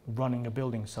 running a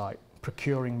building site,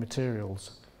 procuring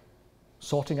materials,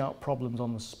 sorting out problems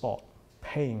on the spot,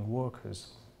 paying workers.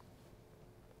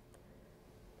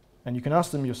 And you can ask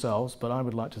them yourselves, but I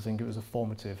would like to think it was a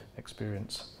formative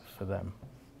experience for them.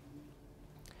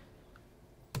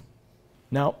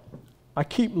 Now, I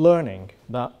keep learning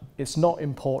that it's not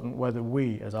important whether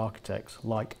we as architects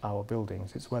like our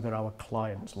buildings, it's whether our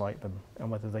clients like them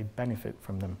and whether they benefit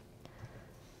from them.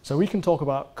 So we can talk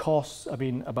about costs,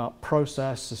 about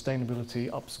process, sustainability,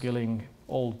 upskilling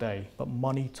all day, but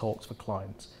money talks for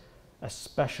clients,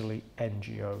 especially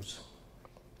NGOs.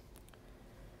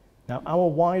 Now, our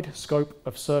wide scope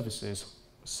of services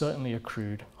certainly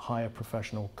accrued higher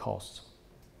professional costs,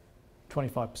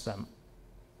 25%.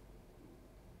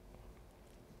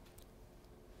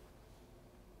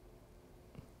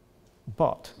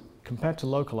 But compared to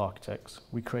local architects,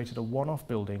 we created a one-off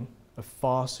building of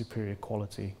far superior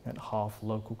quality at half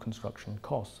local construction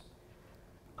costs.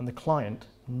 And the client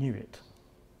knew it.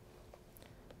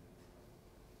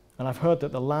 And I've heard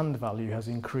that the land value has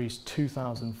increased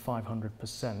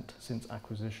 2,500% since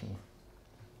acquisition.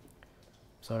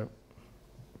 But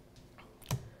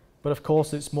of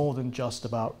course, it's more than just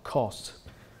about cost.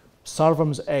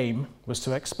 Sarvam's aim was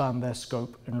to expand their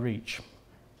scope and reach.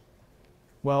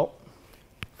 Well,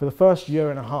 for the first year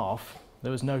and a half,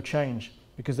 there was no change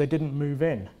because they didn't move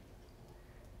in.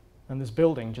 And this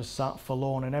building just sat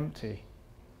forlorn and empty.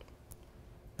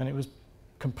 And it was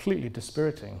completely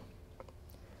dispiriting.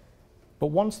 But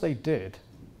once they did,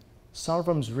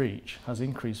 Sarvam's reach has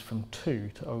increased from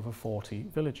 2 to over 40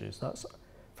 villages. That's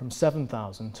from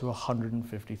 7,000 to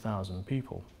 150,000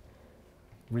 people,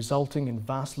 resulting in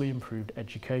vastly improved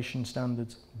education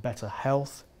standards, better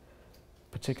health,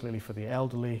 particularly for the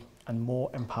elderly, and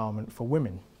more empowerment for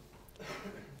women.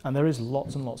 And there is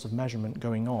lots and lots of measurement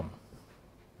going on.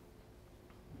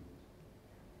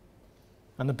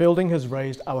 And the building has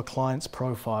raised our client's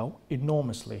profile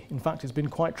enormously. In fact, it's been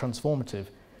quite transformative.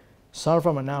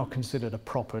 Sarvam are now considered a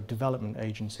proper development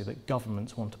agency that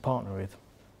governments want to partner with.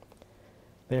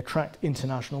 They attract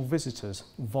international visitors,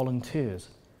 volunteers,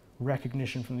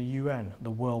 recognition from the UN,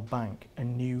 the World Bank,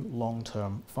 and new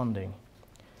long-term funding.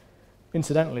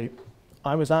 Incidentally,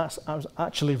 I was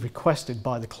actually requested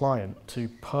by the client to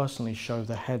personally show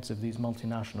the heads of these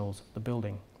multinationals the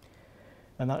building.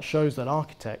 And that shows that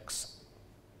architects'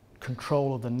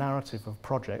 control of the narrative of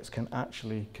projects can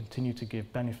actually continue to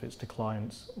give benefits to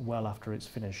clients well after it's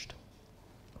finished.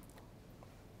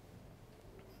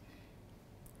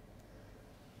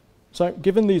 So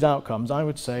given these outcomes, I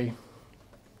would say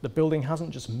the building hasn't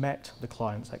just met the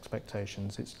client's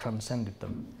expectations, it's transcended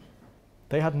them.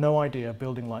 They had no idea a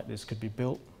building like this could be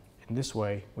built in this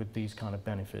way with these kind of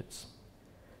benefits.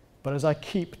 But as I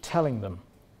keep telling them,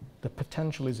 the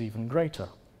potential is even greater.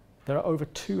 There are over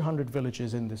 200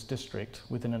 villages in this district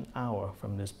within an hour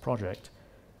from this project.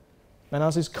 And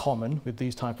as is common with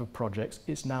these type of projects,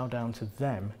 it's now down to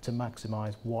them to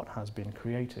maximize what has been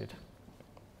created.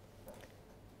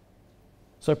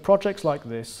 So projects like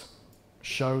this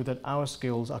show that our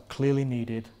skills are clearly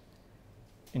needed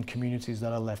in communities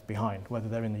that are left behind, whether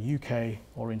they're in the UK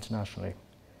or internationally.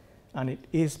 And it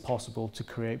is possible to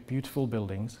create beautiful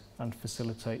buildings and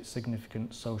facilitate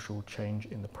significant social change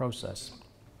in the process.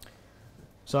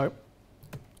 So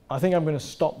I think I'm going to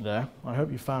stop there. I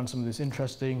hope you found some of this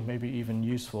interesting, maybe even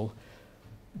useful.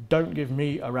 Don't give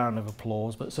me a round of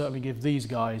applause, but certainly give these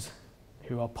guys,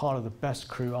 who are part of the best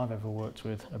crew I've ever worked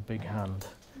with, a big hand.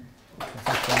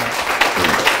 Thanks very much.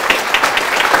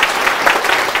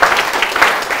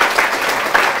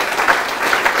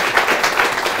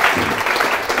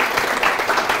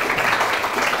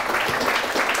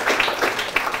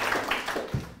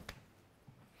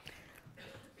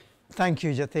 Thank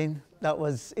you, Jateen. That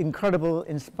was incredible,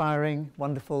 inspiring,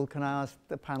 wonderful. Can I ask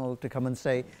the panel to come and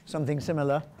say something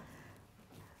similar?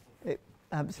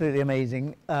 Absolutely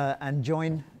amazing. And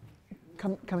join,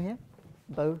 come here,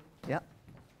 Bo, yeah.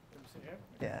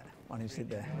 Yeah, why don't you sit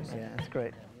there? Yeah, that's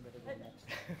great.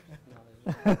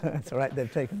 That's all right,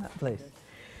 they've taken that place.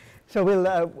 So we'll,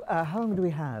 how long do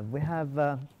we have? We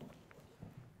have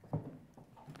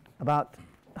about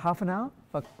half an hour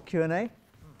for Q&A.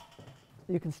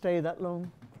 You can stay that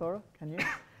long, Flora, can you?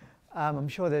 I'm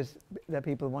sure there are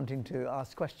people wanting to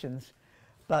ask questions,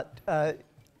 but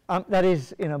that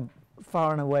is,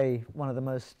 far and away one of the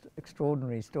most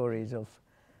extraordinary stories of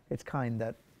its kind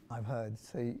that I've heard.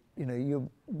 So, you're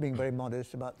being very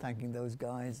modest about thanking those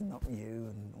guys and not you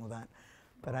and all that,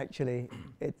 but actually,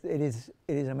 it is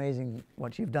amazing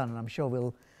what you've done, and I'm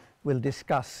sure we'll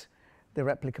discuss the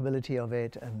replicability of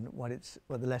it and what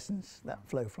the lessons that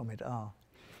flow from it are.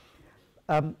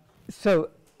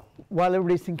 So while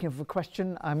everybody's thinking of a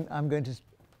question, I'm going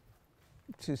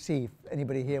to see if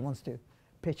anybody here wants to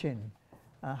pitch in.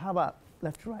 How about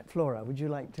left to right? Flora, would you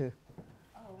like to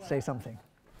say something?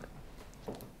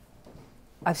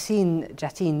 I've seen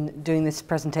Jateen doing this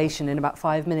presentation in about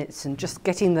 5 minutes, and just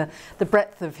getting the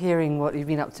breadth of hearing what you've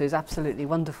been up to is absolutely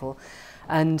wonderful.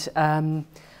 And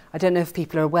I don't know if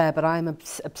people are aware, but I'm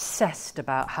obsessed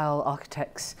about how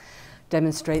architects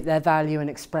demonstrate their value and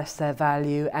express their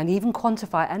value and even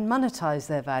quantify and monetize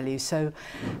their value. So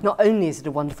not only is it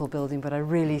a wonderful building, but I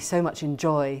really so much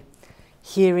enjoy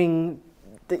hearing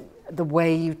the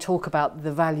way you talk about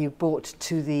the value brought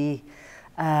to the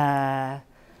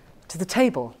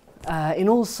table in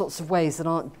all sorts of ways that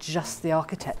aren't just the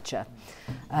architecture.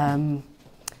 And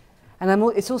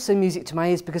it's also music to my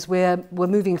ears, because we're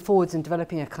moving forwards and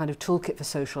developing a kind of toolkit for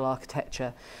social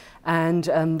architecture. And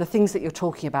the things that you're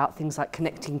talking about, things like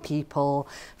connecting people,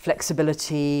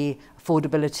 flexibility,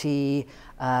 affordability,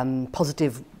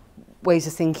 positive ways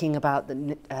of thinking about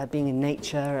being in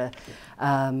nature,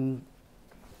 and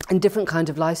different kind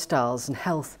of lifestyles and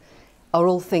health, are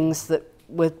all things that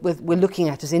we're looking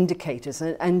at as indicators.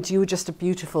 And you were just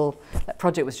that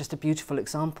project was just a beautiful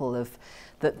example of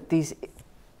that.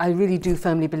 I really do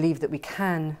firmly believe that we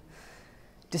can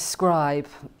describe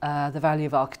the value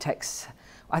of architects.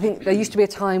 I think there used to be a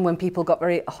time when people got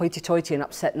very hoity-toity and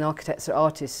upset, and architects are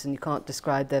artists and you can't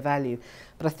describe their value.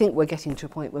 But I think we're getting to a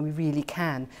point when we really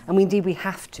can, and indeed we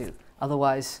have to.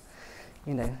 Otherwise,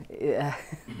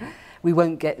 we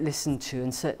won't get listened to,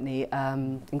 and certainly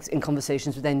in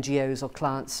conversations with NGOs or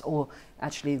clients or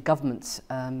actually governments,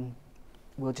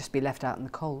 we'll just be left out in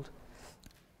the cold.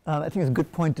 I think it's a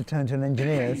good point to turn to an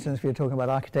engineer, since we're talking about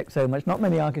architects so much. Not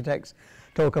many architects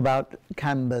talk about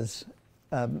cambers,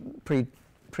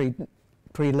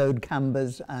 preload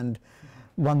cambers, and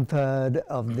 1/3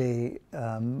 of the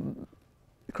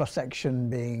cross-section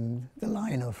being the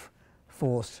line of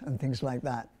force and things like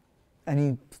that.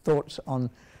 Any thoughts on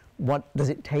what does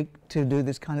it take to do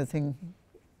this kind of thing,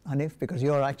 Hanif? Because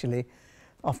you're actually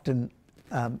often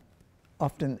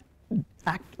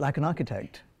act like an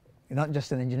architect. You're not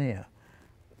just an engineer.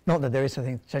 Not that there is such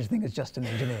a thing as just an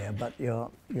engineer, but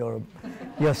you're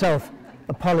yourself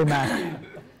a polymath.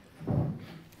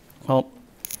 Well,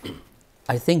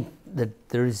 I think that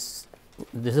there's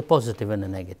a positive and a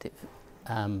negative.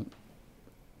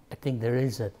 I think there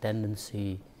is a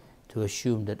tendency to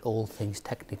assume that all things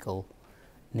technical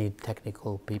need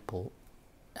technical people.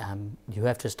 You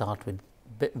have to start with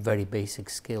very basic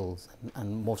skills,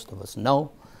 and most of us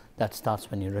know that starts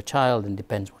when you're a child and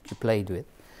depends what you played with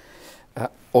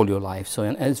all your life. So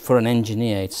as for an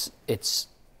engineer, it's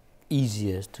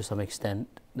easier to some extent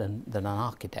than an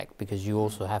architect, because you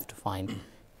also have to find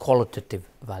qualitative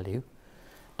value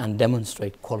and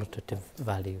demonstrate qualitative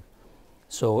value.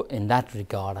 So in that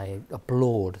regard, I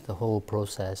applaud the whole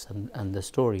process and the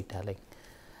storytelling.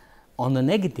 On the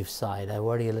negative side, I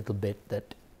worry a little bit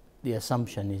that the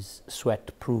assumption is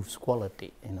sweat proves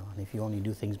quality, and if you only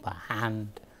do things by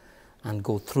hand and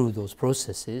go through those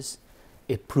processes,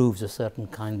 it proves a certain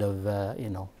kind of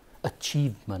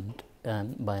achievement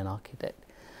by an architect.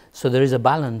 So there is a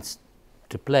balance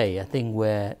to play. I think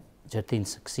where Jateen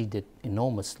succeeded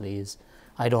enormously is,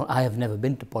 I have never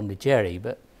been to Pondicherry,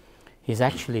 but he's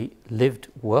actually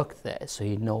worked there, so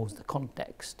he knows the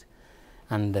context.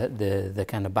 And the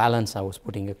kind of balance I was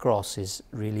putting across is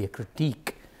really a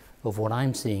critique of what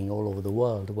I'm seeing all over the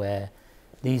world, where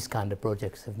these kind of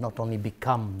projects have not only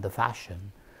become the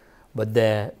fashion, but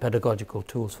they're pedagogical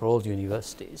tools for all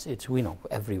universities. It's,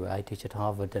 everywhere. I teach at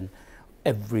Harvard, and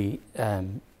every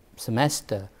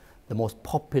semester, the most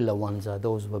popular ones are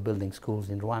those who are building schools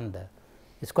in Rwanda.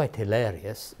 It's quite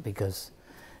hilarious, because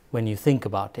when you think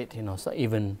about it, so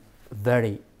even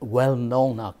very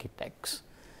well-known architects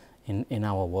in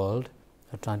our world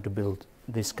are trying to build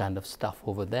this kind of stuff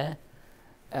over there.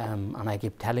 And I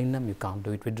keep telling them, you can't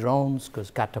do it with drones,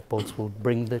 because catapults will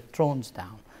bring the drones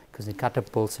down, because the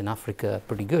catapults in Africa are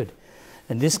pretty good.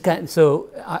 And so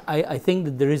I think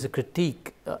that there is a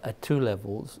critique at two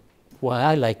levels. Why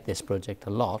I like this project a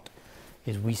lot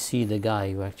is we see the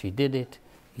guy who actually did it.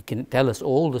 He can tell us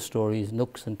all the stories,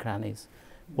 nooks and crannies,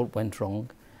 what went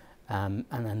wrong,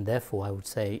 and therefore I would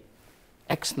say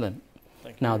excellent.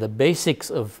 Now the basics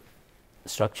of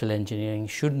structural engineering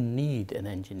shouldn't need an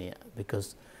engineer,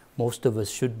 because most of us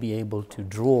should be able to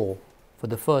draw for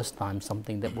the first time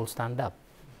something that will stand up.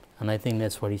 And I think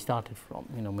that's where he started from.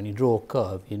 When you draw a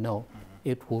curve,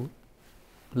 it will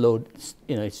load,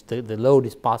 the load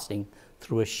is passing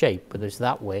through a shape, whether it's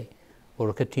that way or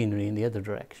a catenary in the other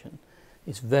direction.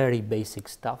 It's very basic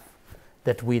stuff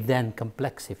that we then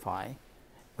complexify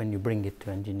when you bring it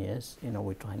to engineers.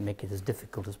 We try and make it as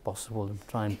difficult as possible and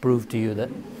try and prove to you that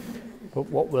But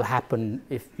what will happen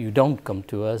if you don't come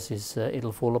to us is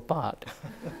it'll fall apart.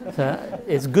 So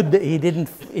it's good that he didn't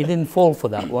fall for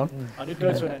that one. I did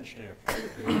go to an engineer.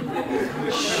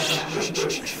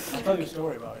 I'll tell you a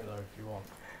story about it though if you want.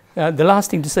 The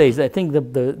last thing to say is I think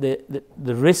the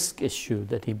risk issue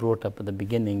that he brought up at the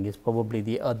beginning is probably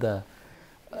the other,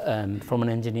 from an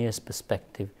engineer's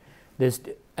perspective.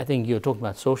 I think you're talking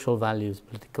about social values,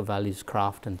 political values,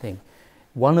 craft and things.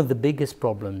 One of the biggest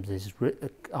problems is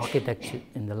architecture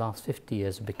in the last 50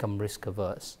 years has become risk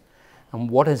averse.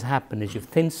 And what has happened is you've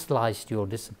thin sliced your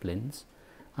disciplines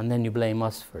and then you blame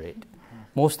us for it.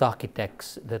 Most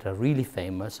architects that are really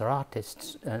famous are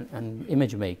artists and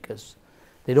image makers.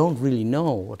 They don't really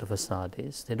know what a facade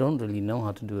is. They don't really know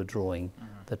how to do a drawing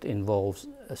that involves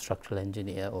a structural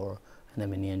engineer or an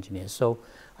M&E engineer. So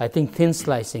I think thin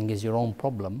slicing is your own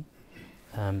problem.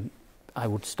 I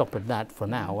would stop at that for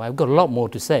now. I've got a lot more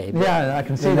to say. Yeah, I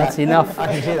can see that. That's enough. I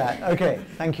can see that. Okay,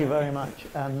 thank you very much.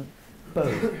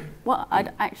 Bo. Well,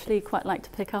 I'd actually quite like to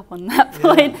pick up on that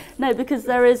point. No, because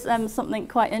there is something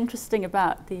quite interesting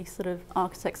about the sort of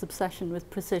architect's obsession with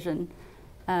precision.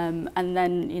 And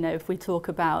then, you know, if we talk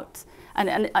about,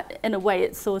 and in a way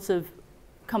it's sort of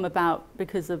come about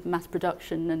because of mass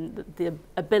production and the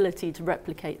ability to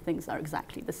replicate things are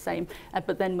exactly the same.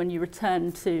 But then when you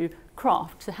return to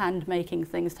craft, to hand making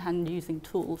things, to hand using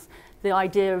tools, the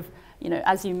idea of, you know,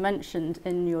 as you mentioned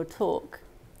in your talk,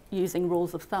 using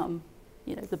rules of thumb,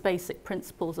 you know, the basic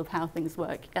principles of how things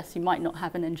work. Yes, you might not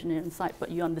have an engineer in sight,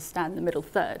 but you understand the middle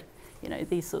third, you know,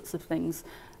 these sorts of things.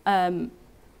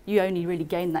 You only really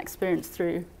gain that experience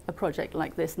through a project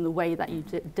like this and the way that you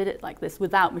did it like this,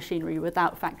 without machinery,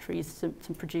 without factories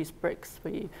to produce bricks for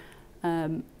you,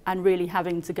 and really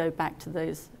having to go back to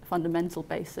those fundamental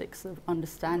basics of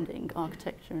understanding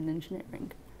architecture and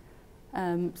engineering.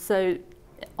 So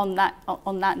on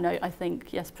that note, I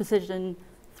think, yes, precision,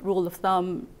 rule of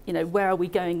thumb, you know, where are we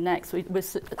going next?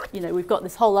 We've got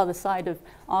this whole other side of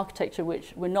architecture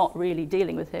which we're not really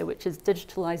dealing with here, which is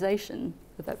digitalization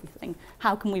of everything.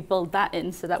 How can we build that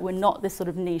in so that we're not this sort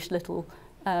of niche little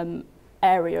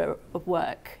area of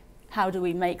work? How do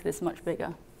we make this much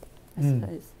bigger, I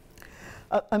suppose?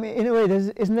 I mean, in a way,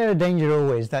 isn't there a danger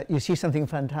always that you see something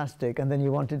fantastic and then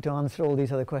you wanted to answer all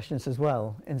these other questions as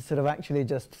well, instead of actually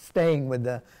just staying with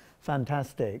the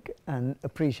fantastic and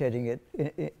appreciating it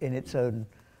in its own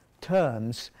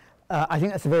terms? I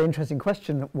think that's a very interesting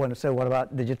question. So what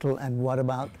about digital, and what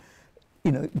about,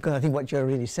 you know, because I think what you're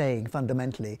really saying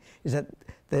fundamentally is that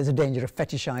there's a danger of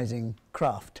fetishizing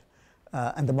craft,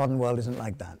 and the modern world isn't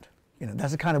like that. You know,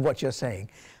 that's kind of what you're saying.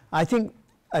 I think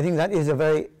that is a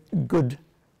very good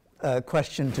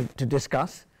question to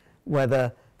discuss,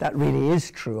 whether that really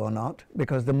is true or not,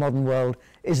 because the modern world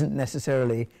isn't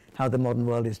necessarily how the modern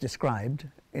world is described,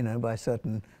 you know, by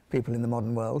certain people in the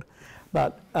modern world.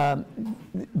 But that,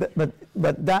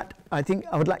 I think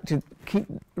I would like to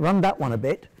run that one a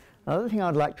bit. Another thing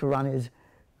I'd like to run is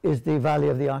the value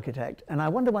of the architect. And I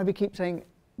wonder why we keep saying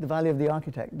the value of the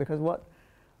architect, because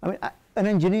an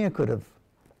engineer could have,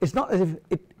 it's not as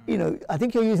if you know, I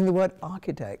think you're using the word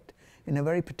architect in a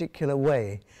very particular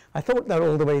way. I thought that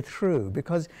all the way through,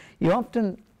 because you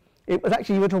often, it was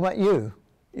actually, you were talking about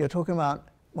you're talking about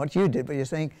what you did, but you're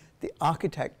saying the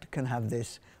architect can have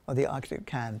this, or the architect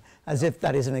can, as if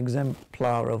that is an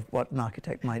exemplar of what an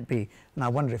architect might be. And I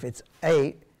wonder if it's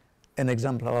an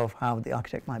exemplar of how the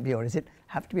architect might be, or does it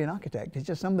have to be an architect? It's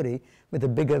just somebody with a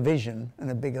bigger vision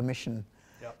and a bigger mission.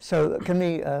 Yep. So can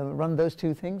we run those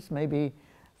two things? Maybe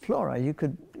Flora, you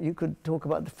could talk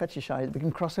about the fetishizing. We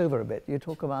can cross over a bit. You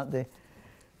talk about the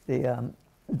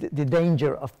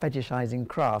danger of fetishizing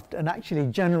craft, and actually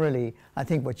generally I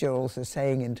think what you're also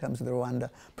saying in terms of the Rwanda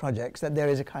projects, that there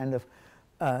is a kind of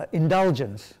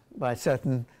indulgence by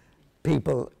certain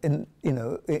people in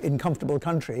comfortable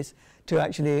countries to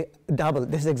actually double.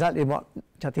 This is exactly what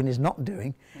Jateen is not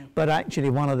doing, but actually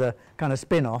one of the kind of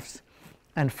spin-offs,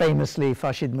 and famously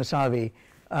Farshid Musavi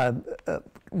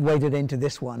waded into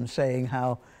this one, saying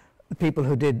how the people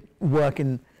who did work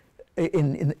in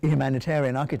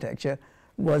humanitarian architecture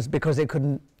was because they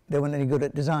weren't any good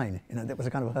at design. You know, that was a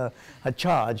kind of her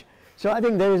charge. So I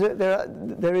think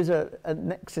there is a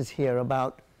nexus here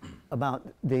about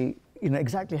the, you know,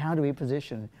 exactly how do we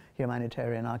position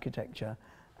humanitarian architecture,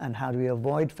 and how do we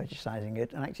avoid fetishizing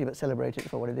it and actually but celebrate it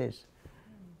for what it is.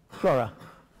 Flora.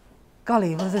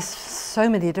 Golly, well, there's so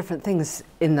many different things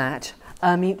in that.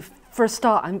 I mean, for a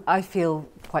start, I feel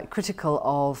quite critical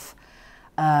of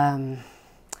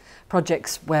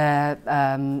projects where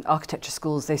architecture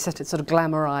schools, they sort of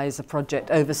glamorize a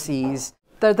project overseas.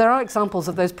 There are examples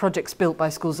of those projects built by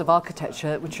schools of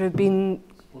architecture which have been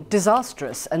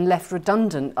disastrous and left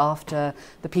redundant after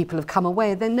the people have come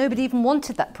away. Then nobody even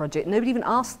wanted that project. Nobody even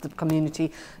asked the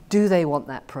community, do they want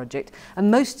that project?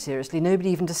 And most seriously, nobody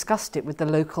even discussed it with the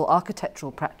local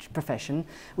architectural profession,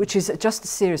 which is just as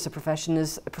serious a profession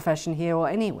as a profession here or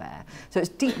anywhere. So it's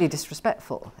deeply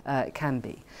disrespectful, it can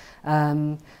be.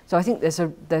 So I think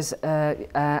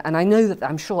and I know that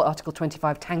I'm sure Article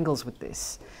 25 tangles with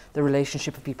this, the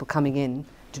relationship of people coming in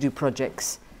to do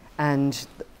projects and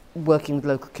working with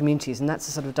local communities, and that's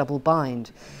a sort of double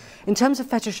bind. In terms of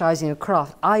fetishizing a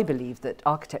craft, I believe that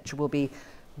architecture will be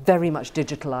very much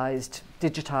digitized,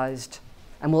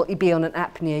 and will be on an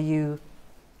app near you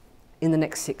in the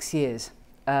next 6 years.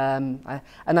 And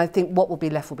I think what will be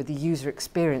left will be the user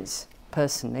experience.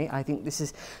 Personally, I think this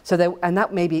is and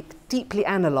that may be deeply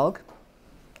analog,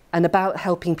 and about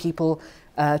helping people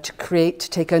to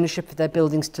take ownership of their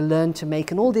buildings, to learn to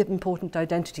make, and all the important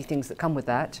identity things that come with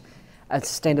that, and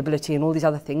sustainability and all these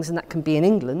other things. And that can be in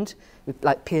England, with,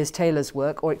 like Piers Taylor's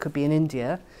work, or it could be in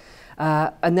India.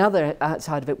 And the other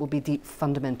side of it will be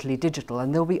fundamentally digital,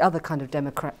 and there will be other kind of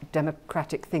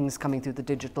democratic things coming through the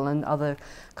digital, and other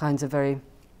kinds of very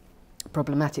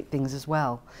problematic things as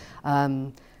well. I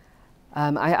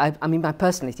mean, I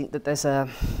personally think that there's an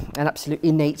absolute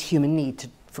innate human need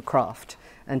for craft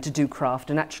and to do craft.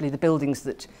 And actually the buildings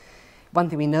one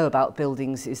thing we know about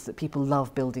buildings is that people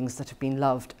love buildings that have been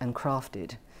loved and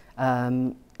crafted.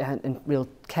 And real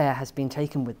care has been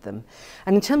taken with them.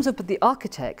 And in terms of the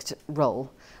architect role,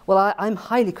 well, I'm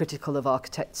highly critical of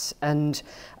architects, and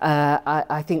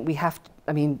I think we have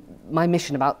my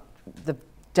mission about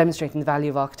demonstrating the value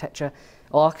of architecture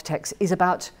or architects is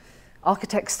about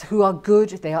architects who are good,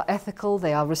 they are ethical,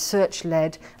 they are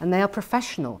research-led, and they are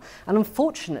professional. And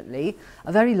unfortunately,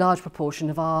 a very large proportion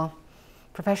of our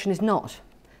profession is not.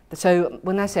 So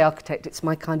when I say architect, it's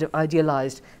my kind of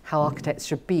idealised how architects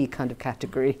should be kind of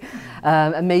category.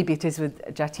 And maybe it is with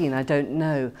Jateen, I don't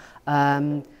know.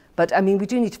 But I mean, we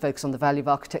do need to focus on the value of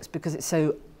architects because it's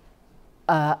so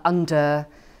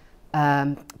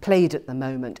played at the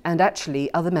moment. And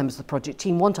actually, other members of the project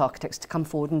team want architects to come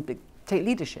forward and take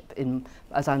leadership in,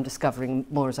 as I'm discovering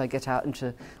more as I get out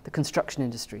into the construction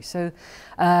industry. So,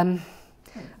 I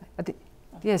think,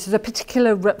 yes, there's a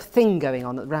particular thing going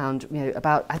on around,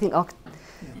 about, I think,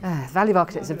 value of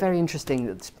architects are very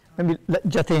interesting. Maybe let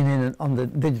Jateen in on the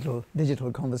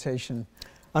digital conversation.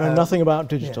 I know nothing about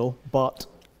digital, but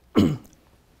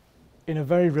in a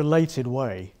very related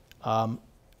way,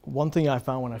 one thing I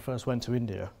found when I first went to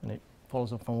India, and it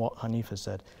follows up from what Hanifa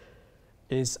said,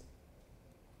 is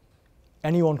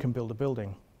anyone can build a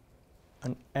building,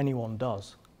 and anyone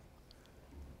does.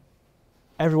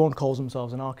 Everyone calls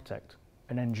themselves an architect,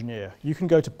 an engineer. You can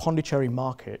go to Pondicherry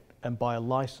Market and buy a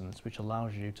license which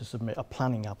allows you to submit a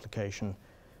planning application.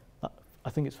 I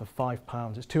think it's for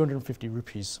 £5. It's 250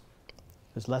 rupees.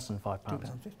 It's less than £5.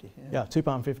 £2.50, yeah,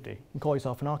 £2.50. You can call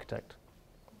yourself an architect.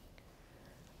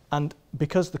 And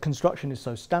because the construction is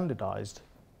so standardized,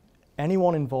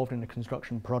 anyone involved in a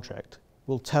construction project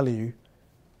will tell you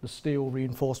the steel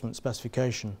reinforcement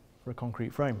specification for a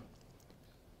concrete frame.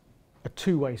 A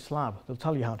two-way slab, they'll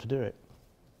tell you how to do it.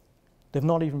 They've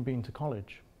not even been to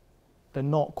college. They're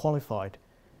not qualified.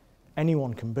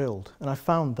 Anyone can build. And I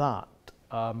found that,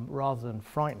 rather than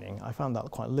frightening, I found that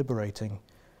quite liberating,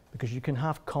 because you can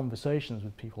have conversations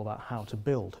with people about how to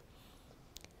build.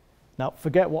 Now,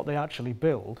 forget what they actually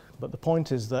build, but the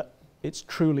point is that it's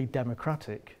truly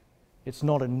democratic. It's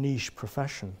not a niche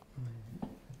profession.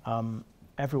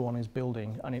 Everyone is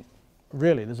building, and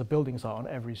really, there's a building site on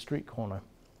every street corner.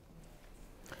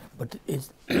 But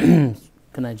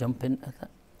can I jump in at that?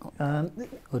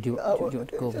 Or do you want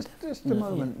to go with that? Just a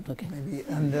moment, okay. Maybe.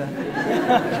 And,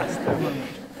 just a moment.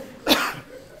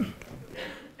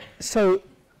 So,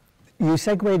 you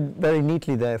segued very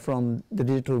neatly there from the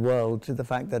digital world to the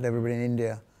fact that everybody in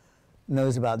India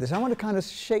knows about this. I want to kind of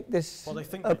shake this. Well, they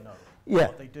think they know. Yeah,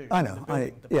 what they do. I know.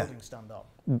 The buildings stand up.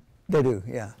 They do,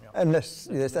 yeah. Unless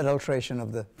there's adulteration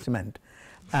of the cement.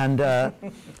 And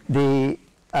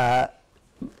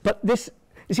but this,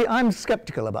 you see, I'm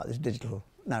skeptical about this digital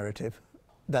narrative.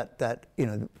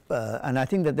 And I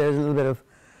think that there's a little bit of,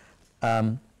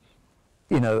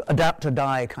 adapt or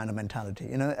die kind of mentality.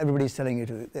 Everybody's telling you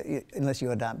to, unless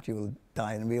you adapt, you will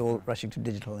die, and we're all rushing to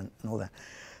digital and all that.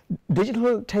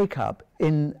 Digital take-up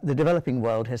in the developing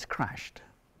world has crashed.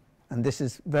 And this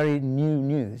is very new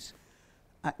news.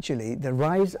 Actually, the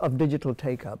rise of digital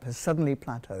take-up has suddenly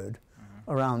plateaued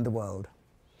around the world.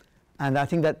 And I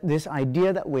think that this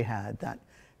idea that we had, that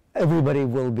everybody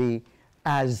will be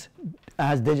as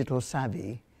digital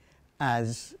savvy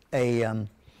as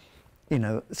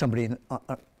somebody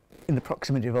in the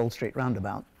proximity of Old Street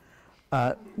Roundabout,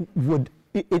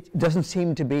 it doesn't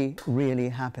seem to be really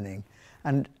happening.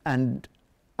 And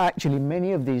actually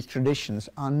many of these traditions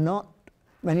are not,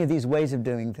 many of these ways of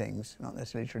doing things, not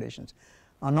necessarily traditions,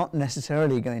 are not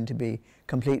necessarily going to be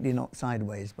completely knocked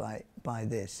sideways by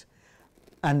this.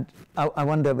 And I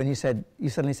wonder, when you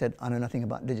suddenly said, I know nothing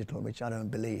about digital, which I don't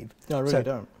believe. No, I really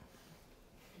don't.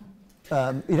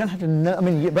 You don't have to know, I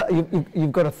mean, but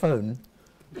you've got a phone.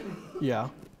 Yeah.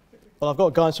 Well, I've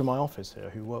got guys from my office here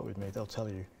who work with me, they'll tell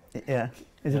you. Yeah.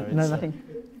 Is it nothing?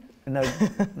 No,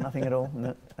 nothing at all?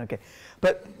 No? Okay.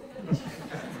 But,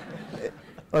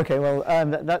 okay, well,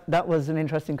 that was an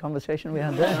interesting conversation we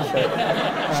had there.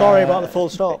 So, sorry about the full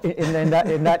stop. In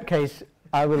that case,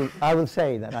 I will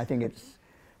say that I think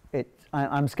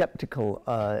I'm skeptical.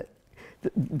 The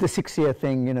 6-year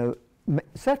thing, you know,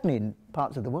 certainly in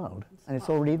parts of the world, and it's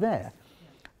already there.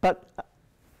 But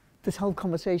this whole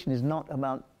conversation is not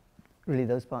about really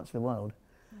those parts of the world.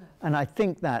 No. And I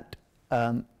think that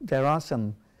there are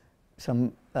some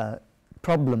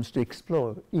problems to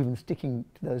explore, even sticking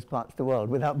to those parts of the world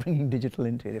without bringing digital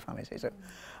into it, if I may say so.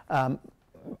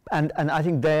 And I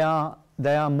think they are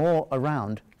more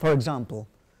around. For example,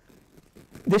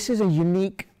 this is a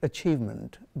unique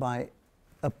achievement by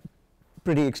a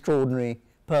pretty extraordinary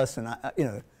person. You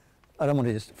know, I don't want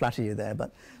to just flatter you there,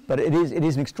 but it is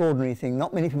an extraordinary thing.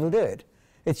 Not many people do it.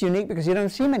 It's unique because you don't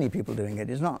see many people doing it.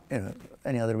 It's not, you know,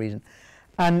 any other reason.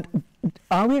 And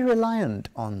are we reliant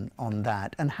on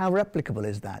that? And how replicable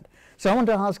is that? So I want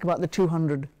to ask about the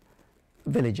 200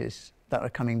 villages that are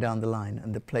coming down the line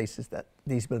and the places that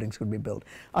these buildings could be built.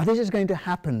 Are they just going to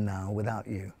happen now without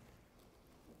you?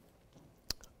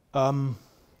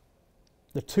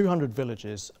 The 200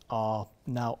 villages are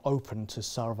now open to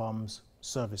Sarvam's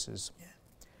services. Yeah.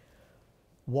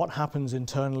 What happens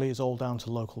internally is all down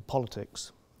to local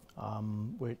politics,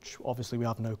 which obviously we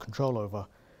have no control over.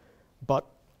 But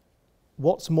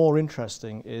what's more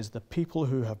interesting is the people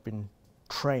who have been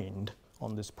trained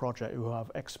on this project, who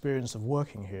have experience of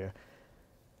working here,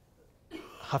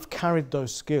 have carried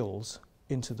those skills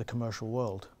into the commercial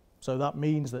world. So that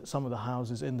means that some of the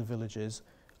houses in the villages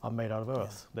are made out of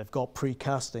earth. Yeah. They've got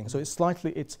precasting. So it's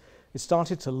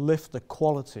started to lift the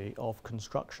quality of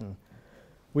construction.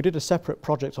 We did a separate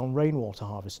project on rainwater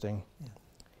harvesting. Yeah.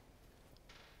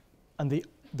 And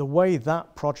the way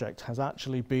that project has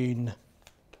actually been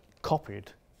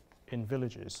copied in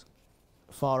villages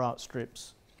far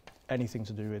outstrips anything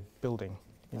to do with building.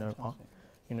 You know,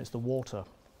 it's the water.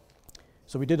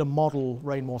 So we did a model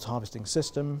rainwater harvesting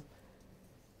system,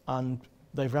 and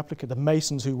they've replicated, the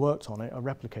masons who worked on it are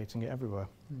replicating it everywhere.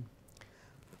 Mm.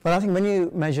 Well, I think when you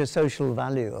measure social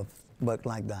value of work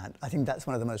like that, I think that's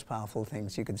one of the most powerful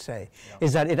things you could say,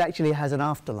 is that it actually has an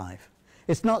afterlife.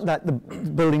 It's not that the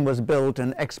building was built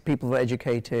and X people were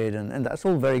educated, and that's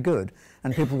all very good,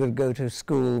 and people could go to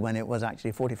school when it was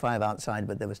actually 45 outside,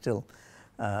 but they were still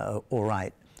all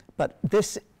right. But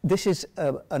this is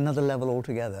another level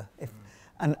altogether.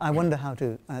 And I wonder how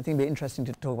to, I think it'd be interesting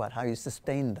to talk about how you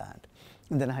sustain that,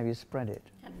 and then how you spread it.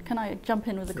 Can I jump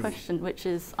in with a question, which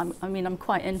is, I'm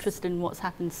quite interested in what's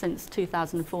happened since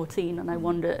 2014, and I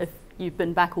wonder if you've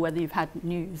been back or whether you've had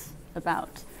news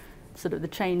about sort of the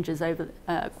changes over,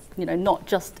 you know, not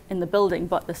just in the building,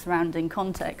 but the surrounding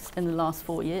context in the last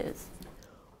 4 years.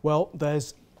 Well,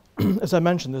 there's, as I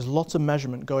mentioned, there's lots of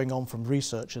measurement going on from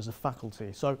researchers of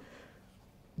faculty. So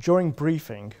during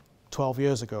briefing 12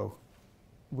 years ago,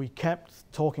 we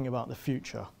kept talking about the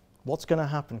future. What's going to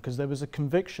happen? Because there was a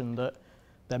conviction that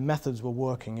their methods were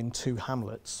working in 2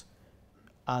 hamlets,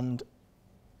 and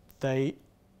there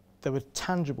were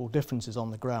tangible differences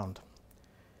on the ground.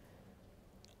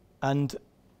 And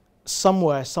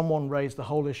somewhere, someone raised the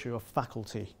whole issue of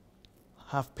faculty.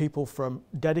 Have people from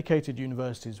dedicated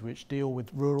universities which deal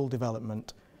with rural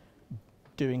development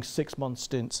doing 6-month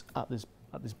stints at this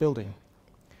building.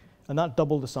 And that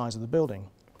doubled the size of the building.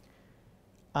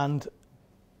 And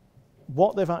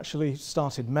what they've actually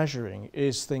started measuring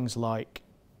is things like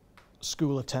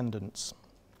school attendance,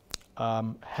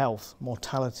 health,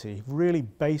 mortality, really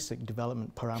basic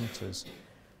development parameters,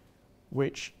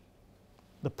 which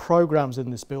the programs in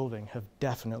this building have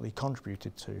definitely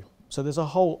contributed to. So there's a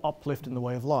whole uplift in the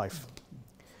way of life.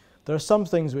 There are some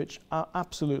things which are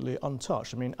absolutely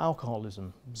untouched. I mean,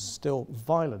 alcoholism, still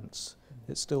violence,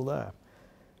 it's still there.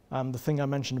 The thing I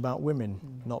mentioned about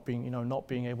women not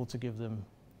being able to give them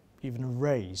even a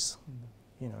raise,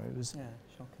 you know, it was. Yeah,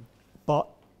 shocking. But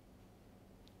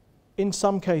in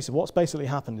some cases, what's basically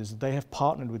happened is that they have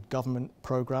partnered with government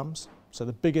programs. So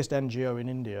the biggest NGO in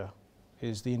India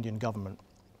is the Indian government,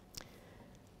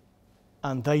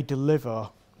 and they deliver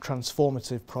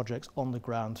transformative projects on the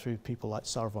ground through people like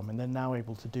Sarvam, and they're now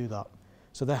able to do that.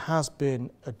 So there has been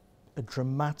a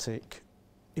dramatic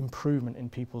improvement in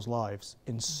people's lives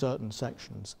in certain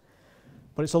sections.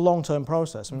 But it's a long-term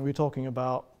process. I mean, we're talking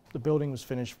about the building was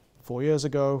finished 4 years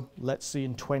ago. Let's see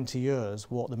in 20 years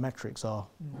what the metrics are.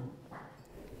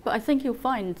 But I think you'll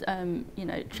find, you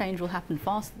know, change will happen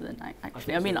faster than that,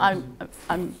 actually. I mean,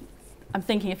 I'm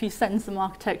thinking if you send some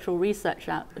architectural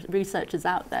researchers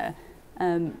out there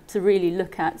to really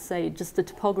look at, say, just the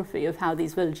topography of how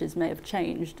these villages may have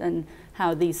changed and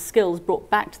how these skills brought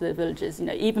back to the villages. You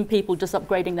know, even people just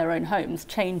upgrading their own homes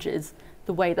changes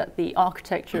the way that the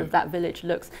architecture of that village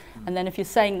looks. And then if you're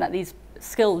saying that these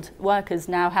skilled workers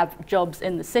now have jobs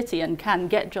in the city and can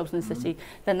get jobs in the city,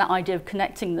 then that idea of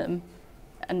connecting them,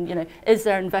 and, you know, is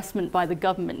there investment by the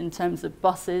government in terms of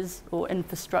buses or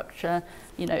infrastructure,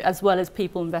 you know, as well as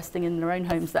people investing in their own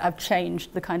homes that have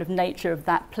changed the kind of nature of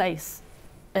that place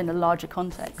in a larger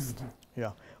context?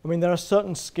 Yeah, I mean, there are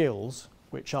certain skills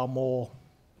which are more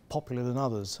popular than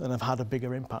others and have had a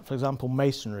bigger impact. For example,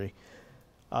 masonry,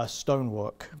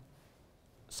 stonework.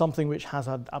 Something which has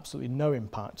had absolutely no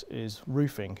impact is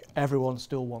roofing. Everyone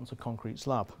still wants a concrete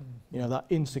slab. You know, that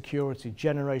insecurity,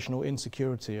 generational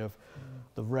insecurity of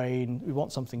the rain, we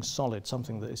want something solid,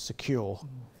 something that is secure.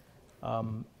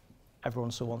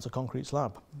 Everyone still wants a concrete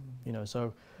slab. You know,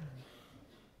 so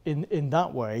in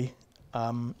that way,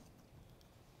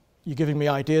 you're giving me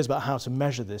ideas about how to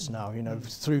measure this now, you know,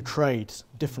 through trades,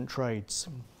 different trades.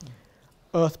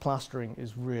 Earth plastering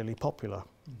is really popular.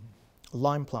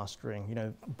 Lime plastering, you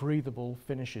know, breathable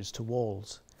finishes to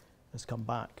walls has come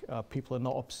back. People are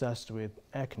not obsessed with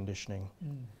air conditioning.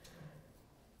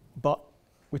 But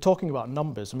we're talking about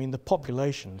numbers. I mean, the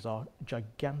populations are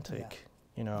gigantic.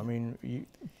 You know, I mean,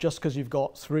 just because you've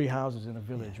got 3 houses in a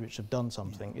village which have done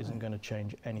something isn't going to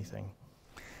change anything.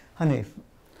 Hanif,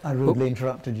 I rudely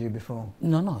interrupted you before.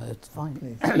 No, it's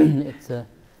fine. It's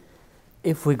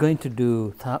if we're going to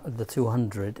do the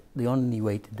 200, the only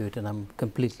way to do it, and I'm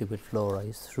completely with Flora,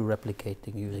 is through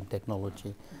replicating using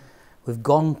technology. We've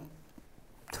gone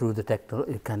through the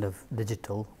kind of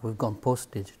digital. We've gone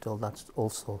post-digital. That's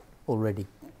also already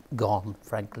gone,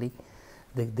 frankly.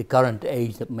 The current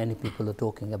age that many people are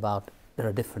talking about, there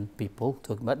are different people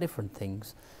talking about different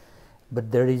things.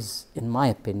 But there is, in my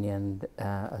opinion,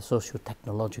 a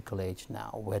socio-technological age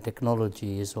now, where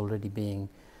technology is already being,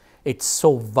 it's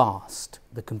so vast,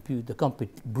 the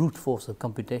brute force of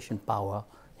computation power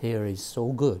here is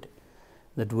so good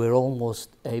that we're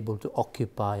almost able to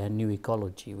occupy a new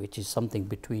ecology, which is something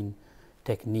between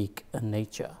technique and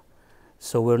nature.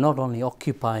 So we're not only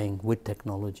occupying with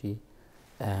technology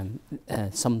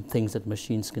some things that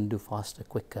machines can do faster,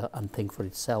 quicker, and think for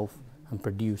itself and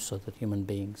produce so that human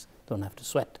beings don't have to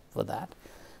sweat for that.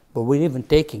 But we're even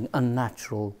taking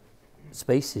unnatural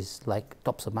spaces like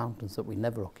tops of mountains that we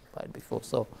never occupied before.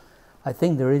 So I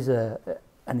think there is an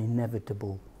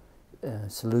inevitable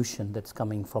solution that's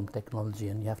coming from technology,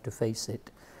 and you have to face it.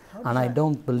 And I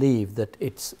don't believe that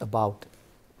it's about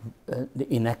the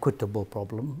inequitable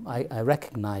problem. I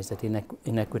recognize that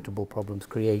inequitable problems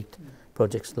create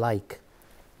projects like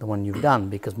the one you've done,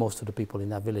 because most of the people in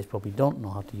that village probably don't know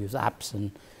how to use apps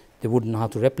and they wouldn't know how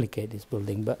to replicate this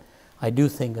building. But I do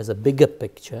think as a bigger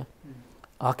picture,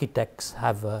 architects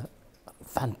have a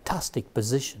fantastic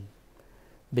position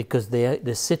because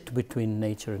they sit between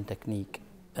nature and technique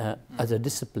as a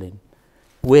discipline.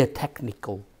 We're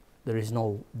technical. There is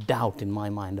no doubt in my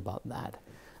mind about that.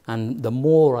 And the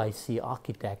more I see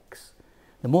architects,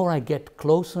 the more I get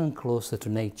closer and closer to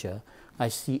nature, I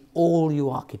see all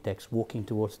you architects walking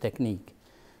towards technique.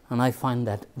 And I find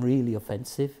that really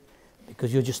offensive,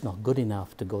 because you're just not good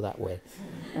enough to go that way.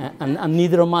 And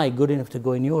neither am I good enough to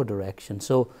go in your direction.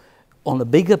 So on a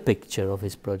bigger picture of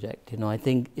his project, you know, I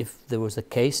think if there was a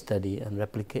case study and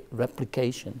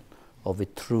replication of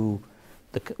it through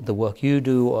the work you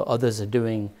do or others are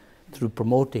doing, through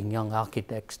promoting young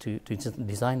architects to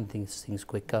design things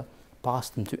quicker, pass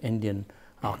them to Indian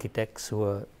architects who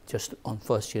are just on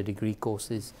first-year degree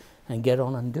courses and get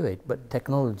on and do it. But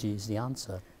technology is the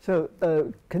answer. So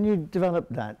can you develop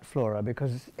that, Flora?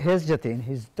 Because here's Jateen,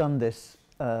 he's done this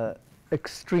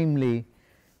extremely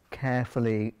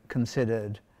carefully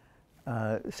considered,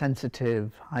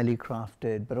 sensitive, highly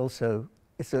crafted, but also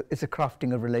it's a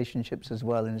crafting of relationships as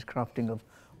well, and it's crafting of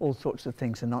all sorts of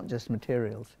things and not just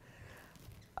materials.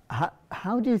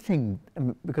 How do you think,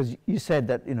 because you said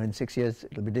that, you know, in 6 years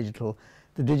it'll be digital,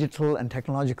 the digital and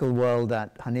technological world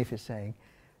that Hanif is saying,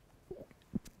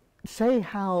 say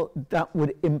how that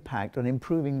would impact on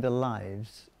improving the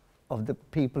lives of the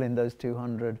people in those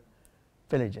 200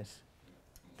 villages.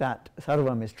 that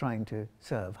Sarvam is trying to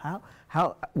serve?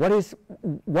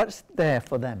 What's there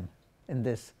for them in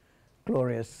this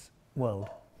glorious world?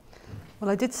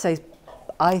 Well, I did say,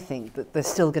 I think that there's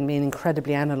still going to be an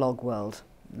incredibly analogue world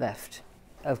left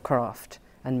of craft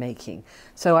and making.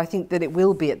 So I think that it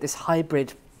will be at this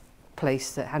hybrid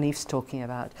place that Hanif's talking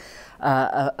about,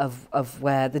 of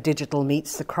where the digital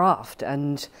meets the craft.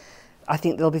 And I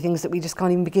think there'll be things that we just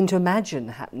can't even begin to imagine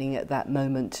happening at that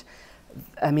moment.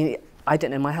 I mean, I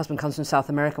don't know, my husband comes from South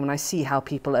America. When I see how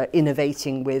people are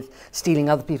innovating with stealing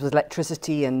other people's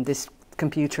electricity and this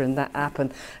computer and that app,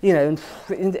 and you know,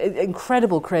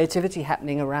 incredible creativity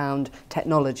happening around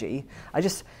technology, I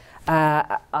just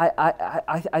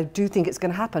I do think it's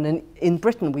going to happen. And in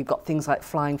Britain we've got things like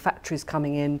flying factories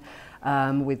coming in,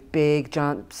 with big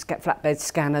giant flatbed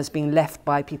scanners being left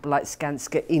by people like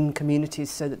Skanska in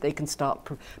communities so that they can start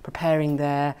preparing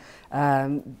their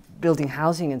building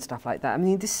housing and stuff like that. I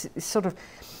mean, this is sort of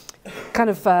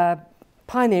kind of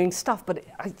pioneering stuff, but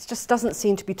it just doesn't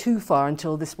seem to be too far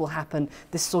until this will happen,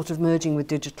 this sort of merging with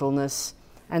digitalness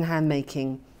and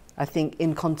handmaking, I think,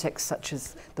 in contexts such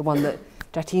as the one that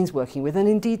Jateen's working with. And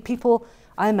indeed, people,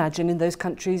 I imagine, in those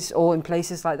countries or in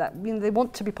places like that, you know, they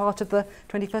want to be part of the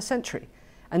 21st century.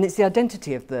 And it's the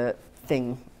identity of the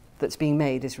thing that's being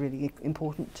made is really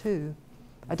important too.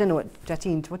 I don't know what,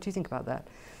 Jateen, what do you think about that?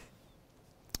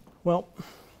 Well,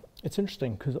 it's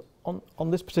interesting because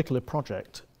on this particular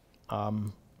project,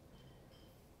 when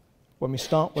we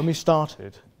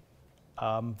started,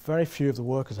 very few of the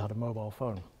workers had a mobile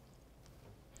phone.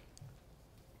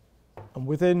 And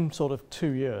within sort of 2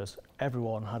 years,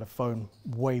 everyone had a phone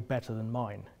way better than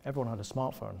mine. Everyone had a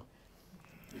smartphone.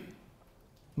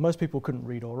 Most people couldn't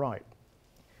read or write.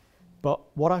 But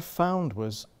what I found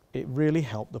was it really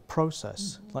helped the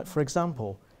process. Like, for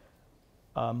example,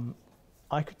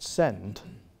 I could send,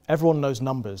 everyone knows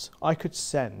numbers, I could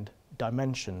send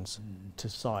dimensions to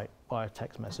site via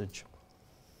text message.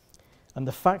 And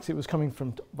the fact it was coming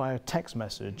from via text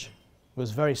message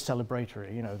was very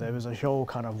celebratory. You know, there was a whole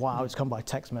kind of, wow, it's come by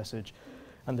text message.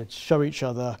 And they'd show each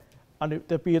other, and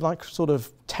there'd be like sort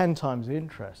of 10 times the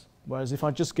interest. Whereas if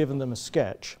I'd just given them a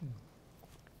sketch,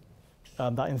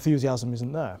 that enthusiasm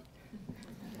isn't there.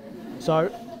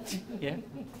 So, Yeah.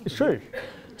 it's true.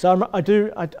 So I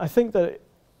think that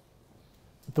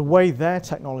the way their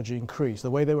technology increased,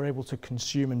 the way they were able to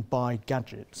consume and buy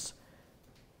gadgets,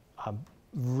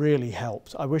 really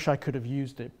helped. I wish I could have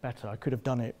used it better. I could have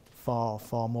done it far,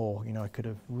 far more. You know, I could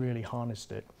have really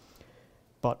harnessed it.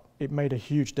 But it made a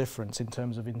huge difference in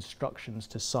terms of instructions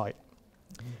to site.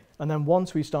 And then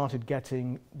once we started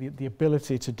getting the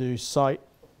ability to do site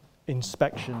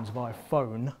inspections via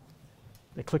phone,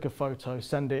 they click a photo,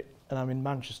 send it, and I'm in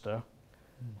Manchester.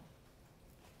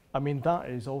 I mean, that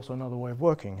is also another way of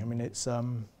working. I mean, it's,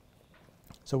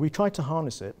 so we tried to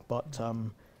harness it, but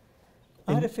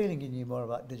I had a feeling you knew more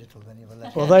about digital than you were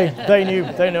letting. well,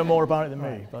 they know more about it than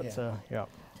me, but yeah.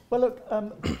 Well, look,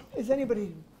 is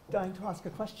anybody dying to ask a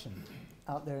question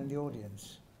out there in the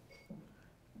audience?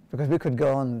 Because we could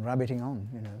go on rabbiting on,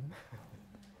 you know.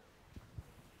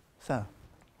 So,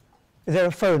 is there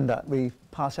a phone that we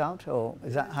pass out, or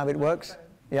is that how it works?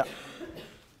 Yeah.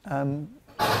 You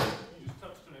just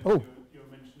touched on it. Your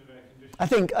mention of air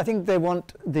conditioning. I think they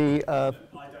want the.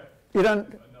 You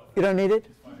don't need it.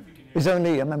 It's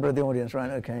only a member of the audience,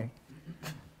 right? Okay.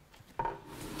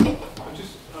 I'm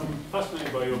just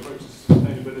fascinated by your approach to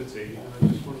sustainability, and I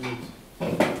just wondered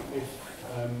if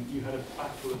you had a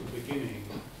battle at the beginning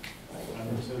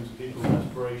in terms of people's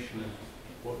aspiration of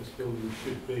what this building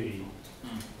should be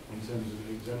in terms of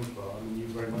an exemplar. I mean, you've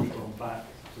very much gone back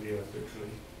to the earth,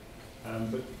 literally.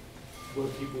 But were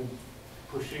people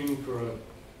pushing for an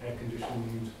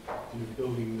air-conditioned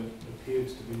building that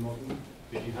appears to be modern?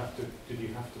 Did you have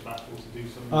to battle to do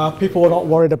something? People were not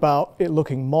worried about it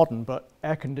looking modern, but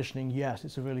air conditioning, yes,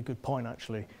 it's a really good point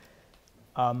actually.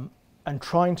 And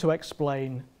trying to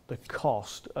explain the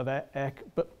cost of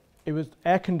but it was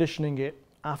air conditioning it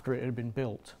after it had been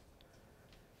built.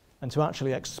 And to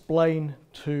actually explain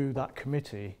to that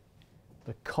committee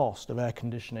the cost of air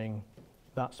conditioning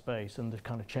that space and the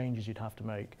kind of changes you'd have to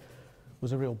make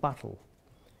was a real battle.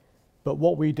 But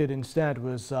what we did instead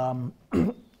was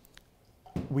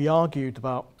we argued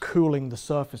about cooling the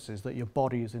surfaces that your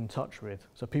body is in touch with.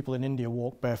 So people in India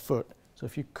walk barefoot. So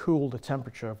if you cool the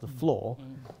temperature of the floor,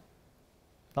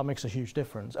 that makes a huge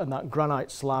difference. And that granite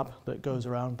slab that goes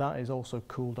around, that is also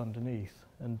cooled underneath.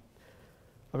 And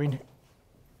I mean,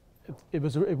 it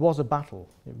was a battle.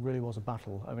 It really was a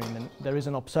battle. I mean, there is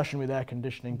an obsession with air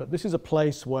conditioning, but this is a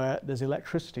place where there's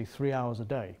electricity 3 hours a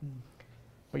day.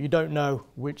 But you don't know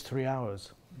which 3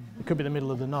 hours. It could be the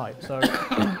middle of the night. So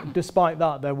despite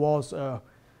that, there was a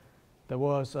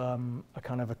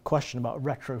kind of a question about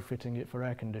retrofitting it for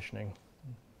air conditioning.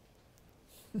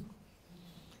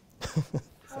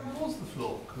 How was the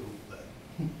floor cooled then?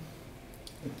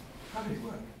 How did it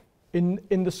work?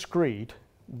 In the screed,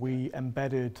 we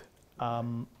embedded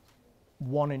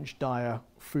 1-inch dia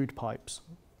food pipes,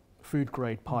 food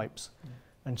grade pipes,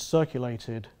 and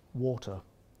circulated water,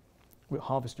 with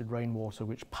harvested rainwater,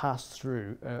 which passed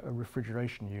through a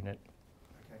refrigeration unit.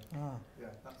 Okay. Yeah,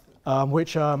 that's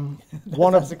Which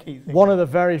That's a key thing. one of the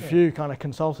very few kind of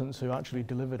consultants who actually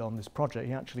delivered on this project.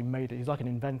 He actually made it. He's like an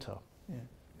inventor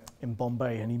in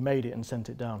Bombay, and he made it and sent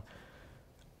it down.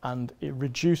 And it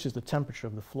reduces the temperature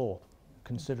of the floor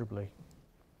considerably.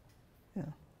 Yeah,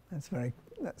 that's very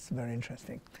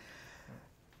interesting.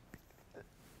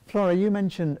 Flora, you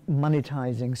mentioned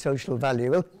monetizing social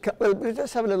value. We'll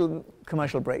just have a little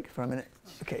commercial break for a minute.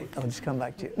 Okay, I'll just come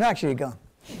back to you. No, actually, you're gone.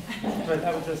 Well,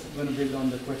 I was just going to build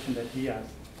on the question that he asked.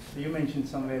 So you mentioned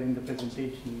somewhere in the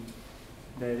presentation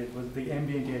that it was the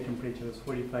ambient air temperature was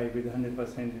 45 with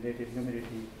 100% relative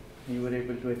humidity, and you were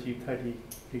able to achieve 30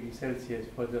 degrees Celsius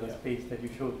for the space that you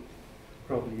showed.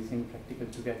 Probably is impractical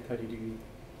to get 30 degrees.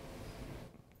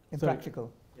 Impractical?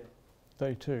 Yeah.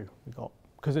 32 we got.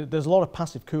 Because there's a lot of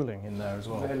passive cooling in there as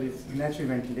well. Well, it's naturally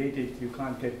ventilated. You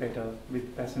can't get better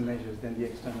with passive measures than the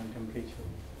external temperature.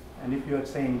 And if you are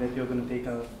saying that you're going to take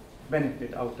a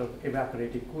benefit out of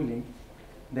evaporative cooling,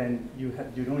 then you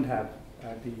don't have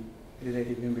the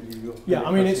relative humidity. Yeah,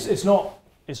 I mean it's not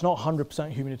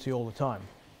 100% humidity all the time,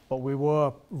 but we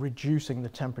were reducing the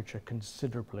temperature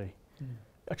considerably,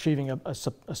 achieving a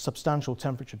substantial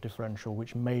temperature differential,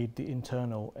 which made the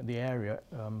area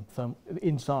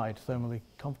inside thermally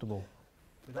comfortable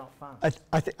without fans.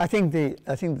 I think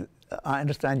I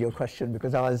understand your question,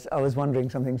 because I was wondering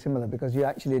something similar, because you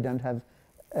actually don't have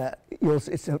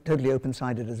it's totally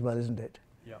open-sided as well, isn't it?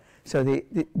 Yeah. So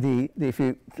if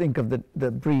you think of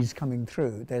the breeze coming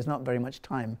through, there's not very much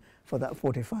time for that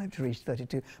 45 to reach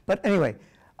 32. But anyway,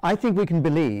 I think we can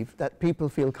believe that people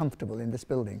feel comfortable in this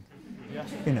building. Yes.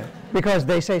 You know, because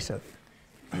they say so.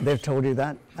 They've told you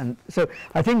that, and so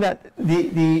I think that Well,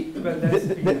 that's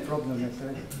the problem, is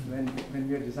that when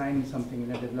we are designing something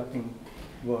in a developing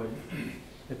world,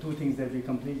 the two things that we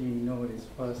completely ignore is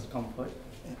first comfort,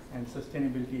 and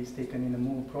sustainability is taken in a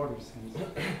more broader sense,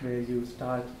 where you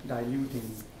start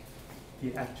diluting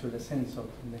the actual essence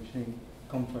of mentioning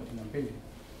comfort in a building.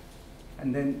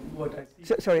 And then what I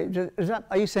see... Sorry,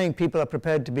 are you saying people are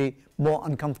prepared to be more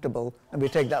uncomfortable, and we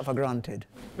take that for granted?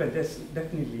 Well, that's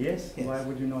definitely yes. Yes. Why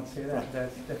would you not say that?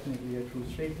 That's definitely a true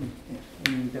statement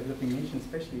in developing nations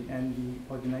especially, and the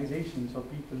organizations or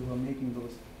people who are making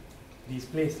these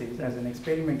places as an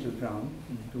experimental ground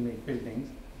to make buildings,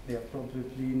 they are probably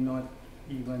not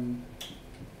even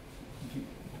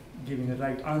giving the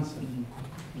right answer to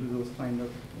those kind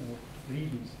of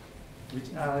regions,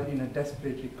 which are in a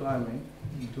desperate requirement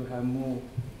to have more,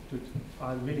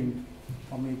 are willing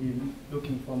or maybe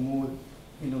looking for more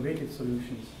innovative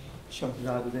solutions,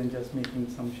 rather than just making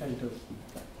some shelters.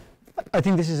 I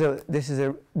think this is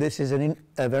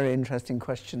a very interesting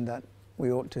question that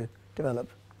we ought to develop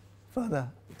further,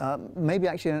 maybe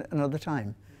actually another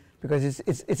time, because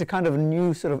it's a kind of a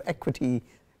new sort of equity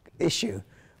issue,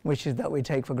 which is that we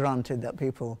take for granted that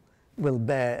people will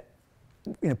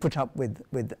put up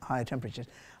with higher temperatures.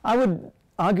 I would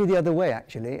argue the other way,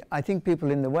 actually. I think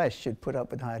people in the West should put up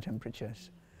with higher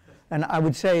temperatures. And I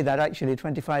would say that actually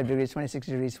 25 degrees, 26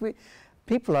 degrees,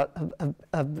 people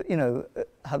have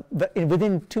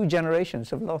within 2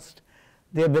 generations have lost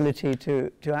the ability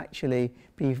to actually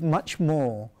be much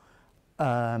more,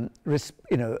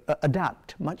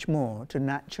 adapt much more to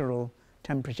natural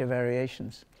temperature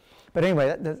variations. But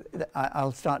anyway,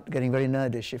 I'll start getting very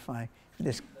nerdish if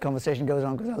this conversation goes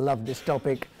on, because I love this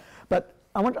topic. But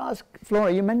I want to ask, Flora,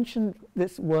 you mentioned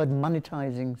this word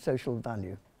monetizing social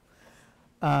value.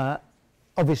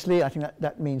 Obviously, I think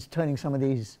that means turning some of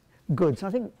these goods. I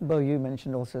think, Bo, you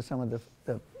mentioned also some of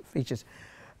the features.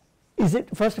 Is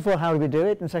it, first of all, how do we do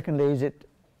it? And secondly,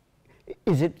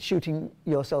 is it shooting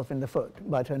yourself in the foot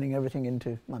by turning everything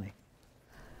into money?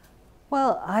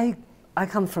 Well, I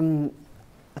come from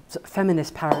a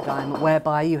feminist paradigm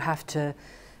whereby you have to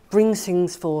bring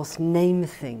things forth, name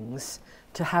things,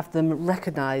 to have them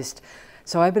recognised.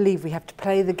 So I believe we have to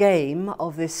play the game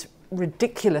of this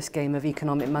ridiculous game of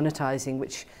economic monetising,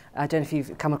 which I don't know if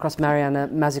you've come across Mariana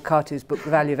Mazzucato's book, The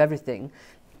Value of Everything.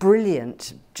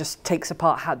 brilliant, just takes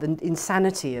apart how the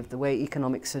insanity of the way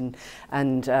economics and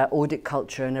audit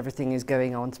culture and everything is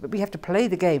going on. But we have to play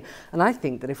the game. And I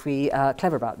think that if we are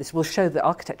clever about this, we'll show that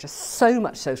architecture has so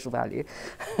much social value,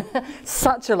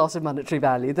 such a lot of monetary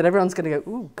value, that everyone's going to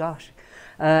go, ooh, gosh.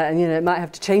 And you know, it might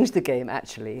have to change the game.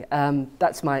 Actually,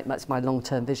 that's my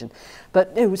long-term vision.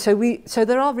 But no, so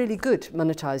there are really good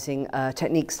monetizing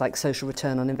techniques like social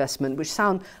return on investment, which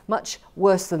sound much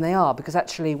worse than they are, because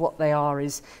actually what they are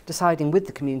is deciding with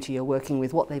the community you're working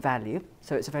with what they value.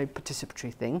 So it's a very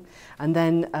participatory thing, and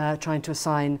then trying to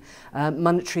assign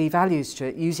monetary values to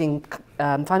it using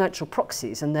financial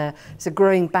proxies. And there's a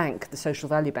growing bank. The Social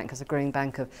Value Bank has a growing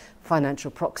bank of financial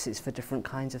proxies for different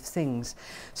kinds of things.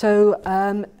 So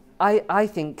I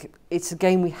think it's a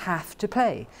game we have to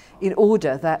play in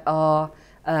order that our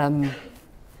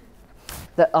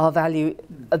value,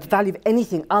 the value of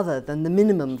anything other than the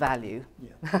minimum value,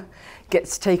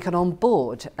 gets taken on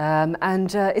board.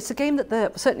 It's a game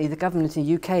that certainly the government in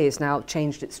the UK has now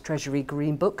changed its Treasury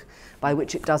Green Book, by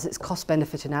which it does its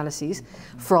cost-benefit analyses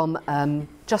from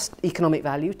just economic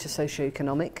value to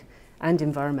socio-economic and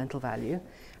environmental value.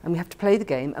 And we have to play the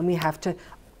game, and we have to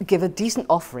give a decent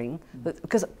offering,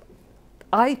 because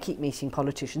I keep meeting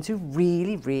politicians who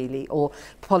really, or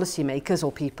policymakers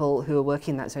or people who are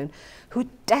working in that zone, who are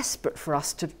desperate for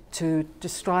us to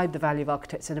describe the value of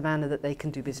architects in a manner that they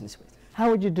can do business with. How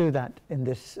would you do that in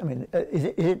this? I mean, is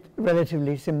it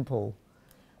relatively simple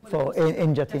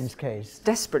in Jateen's case?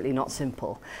 Desperately not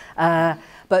simple.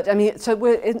 But I mean, so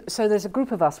there's a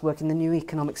group of us working the New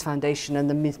Economics Foundation and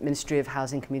the Ministry of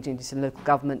Housing, Communities and Local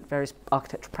Government, various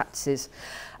architectural practices,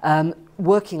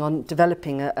 working on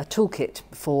developing a toolkit,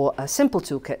 a simple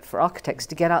toolkit for architects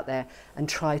to get out there and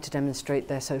try to demonstrate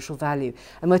their social value.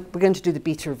 And we're going to do the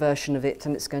beta version of it,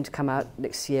 and it's going to come out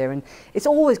next year. And it's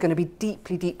always going to be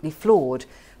deeply flawed,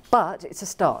 but it's a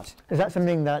start. Is that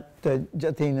something that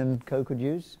Jateen and co could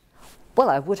use? Well,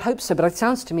 I would hope so, but it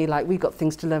sounds to me like we've got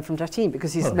things to learn from Jateen,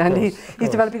 because he's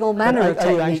developing all manner of techniques.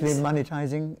 Are you actually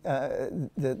monetizing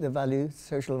the value,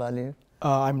 social value?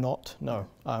 I'm not, no,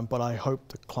 but I hope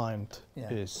the client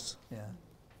is. Yeah.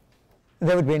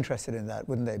 They would be interested in that,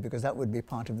 wouldn't they? Because that would be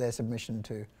part of their submission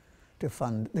to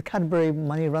fund. The Cadbury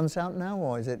money runs out now,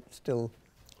 or is it still?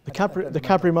 The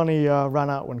Cadbury money ran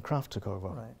out when Kraft took over.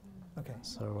 Right. Okay.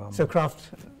 So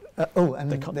Kraft.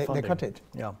 And they cut it.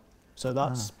 Yeah. So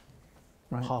that's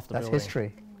half the building. That's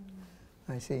history.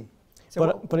 I see.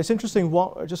 So but it's interesting.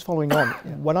 Just following on,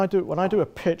 when I do a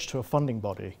pitch to a funding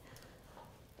body,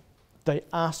 they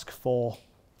ask for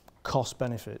cost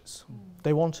benefits.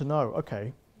 They want to know,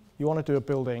 okay, you want to do a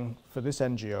building for this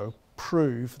NGO,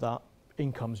 prove that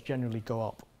incomes generally go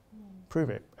up.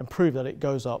 Prove it, and prove that it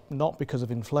goes up not because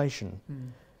of inflation,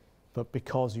 but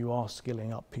because you are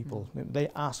skilling up people. They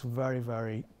ask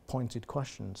very pointed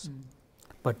questions.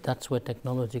 But that's where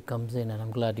technology comes in, and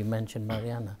I'm glad you mentioned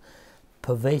Mariana.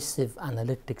 Pervasive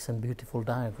analytics and beautiful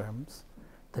diagrams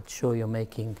that show you're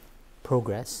making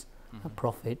progress, a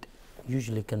profit,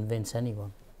 usually convince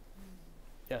anyone.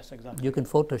 Yes, exactly. You can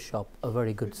Photoshop a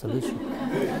very good solution.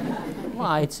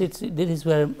 Well, this is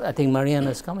where I think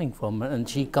Mariana is coming from, and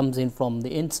she comes in from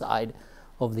the inside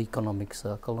of the economic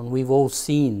circle, and we've all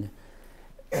seen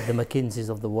the McKinseys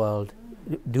of the world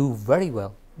do very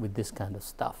well with this kind of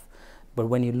stuff. But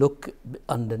when you look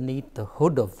underneath the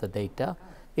hood of the data,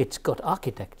 it's got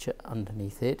architecture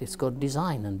underneath it, it's got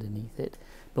design underneath it,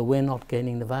 but we're not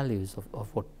gaining the values of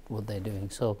what they're doing.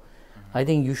 So I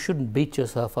think you shouldn't beat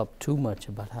yourself up too much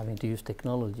about having to use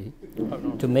technology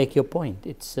to make your point.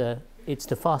 It's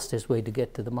the fastest way to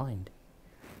get to the mind.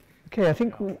 Okay, I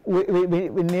think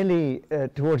we're nearly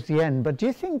towards the end, but do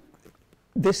you think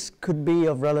this could be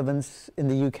of relevance in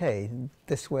the UK,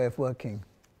 this way of working?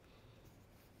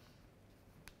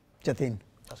 Jateen?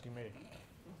 Asking me.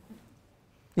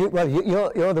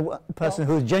 You're the person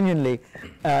who genuinely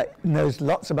knows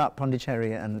lots about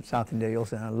Pondicherry and South India. You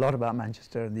also know a lot about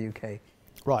Manchester and the UK.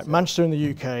 Right, so Manchester in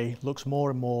the UK looks more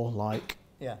and more like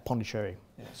Pondicherry.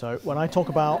 Yeah. So when I talk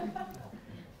about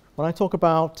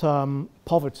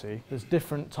poverty, there's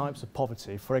different types of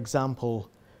poverty. For example,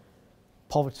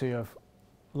 poverty of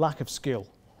lack of skill,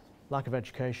 lack of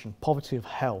education, poverty of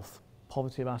health,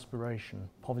 poverty of aspiration,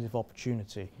 poverty of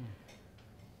opportunity.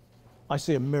 I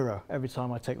see a mirror every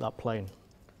time I take that plane.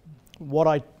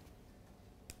 Where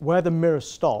the mirror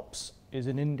stops is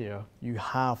in India. You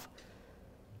have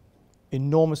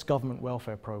enormous government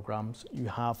welfare programs, you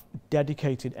have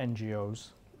dedicated NGOs,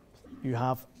 you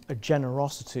have a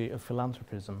generosity of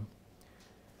philanthropism,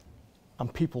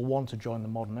 and people want to join the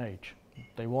modern age.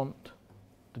 They want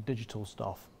the digital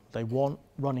stuff, they want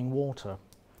running water.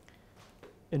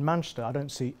 in Manchester, I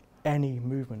don't see any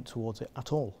movement towards it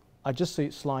at all. I just see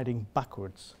it sliding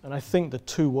backwards. And I think the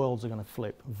two worlds are going to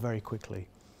flip very quickly.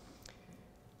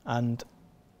 And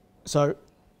so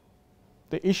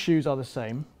the issues are the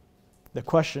same. The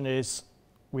question is,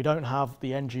 we don't have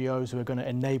the NGOs who are going to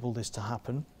enable this to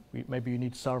happen. Maybe you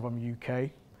need Saravam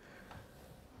UK.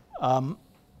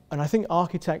 And I think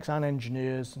architects and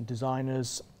engineers and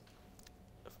designers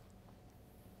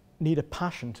need a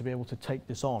passion to be able to take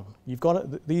this on. You've got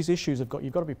to, these issues you've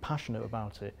got to be passionate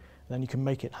about it, and then you can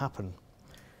make it happen.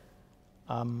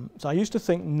 So I used to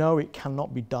think, no, it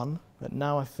cannot be done, but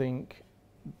now I think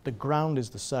the ground is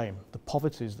the same, the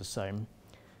poverty is the same.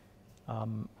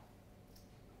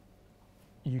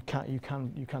 You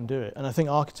can do it, and I think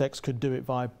architects could do it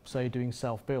by, say, doing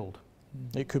self-build.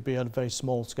 It could be at a very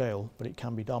small scale, but it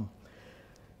can be done.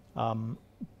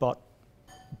 But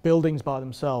buildings by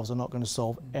themselves are not going to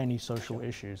solve any social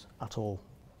issues at all.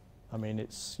 I mean,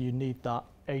 you need that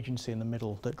agency in the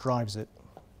middle that drives it.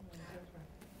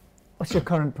 What's your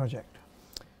current project?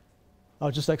 I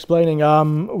was just explaining.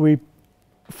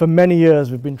 For many years,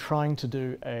 we've been trying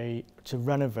to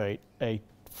renovate a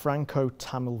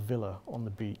Franco-Tamil villa on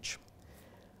the beach.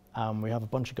 We have a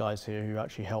bunch of guys here who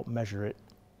actually help measure it.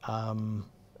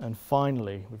 And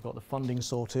finally, we've got the funding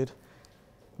sorted.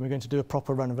 We're going to do a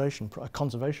proper renovation, a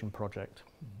conservation project.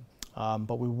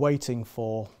 But we're waiting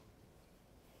for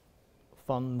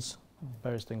funds,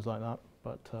 various things like that.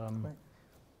 But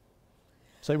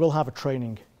so it will have a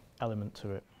training element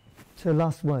to it. So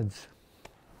last words.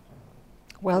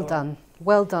 Well done.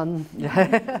 Well done.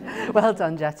 Well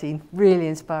done, Jateen. Really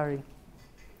inspiring.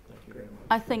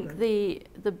 I think the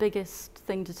biggest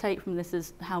thing to take from this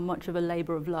is how much of a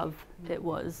labour of love it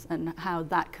was, and how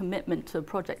that commitment to a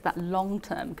project, that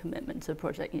long-term commitment to a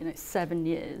project, 7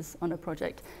 years on a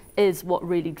project, is what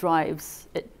really drives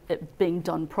it being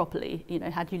done properly.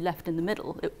 Had you left in the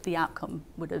middle, the outcome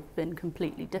would have been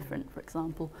completely different, for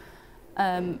example.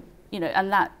 And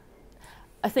that,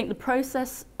 I think the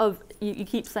process of, you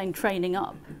keep saying training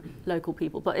up local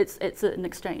people, but it's an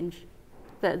exchange.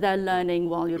 They're learning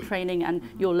while you're training, and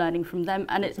you're learning from them,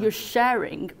 and you're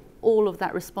sharing all of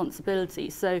that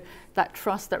responsibility. So that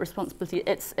trust, that responsibility,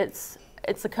 it's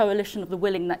a coalition of the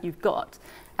willing that you've got.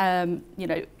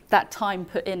 That time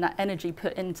put in, that energy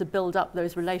put in to build up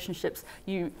those relationships.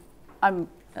 I'm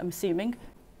assuming,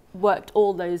 worked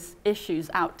all those issues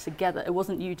out together. It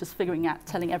wasn't you just figuring out,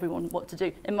 telling everyone what to do.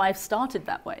 It might have started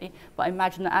that way, but I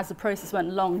imagine that as the process went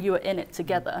along, you were in it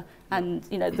together, and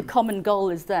the common goal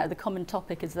is there, the common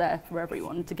topic is there for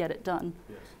everyone to get it done.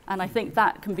 Yes. And I think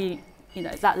that can be,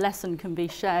 that lesson can be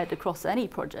shared across any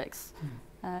projects,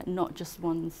 not just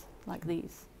ones like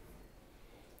these.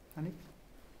 Annie?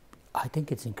 I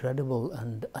think it's incredible,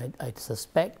 and I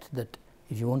suspect that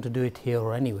if you want to do it here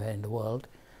or anywhere in the world,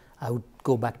 I would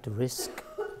go back to risk.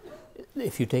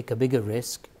 If you take a bigger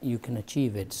risk, you can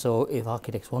achieve it. So if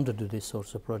architects want to do these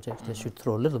sorts of projects, they should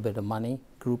throw a little bit of money,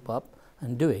 group up,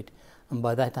 and do it. And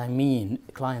by that I mean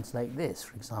clients like this,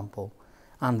 for example.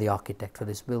 I'm the architect for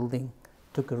this building,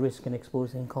 took a risk in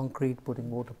exposing concrete,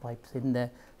 putting water pipes in there.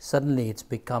 Suddenly it's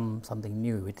become something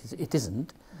new. It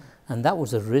isn't. And that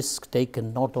was a risk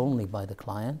taken not only by the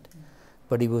client,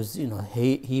 but he was,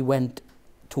 he went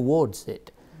towards it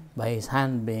by his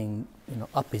hand being,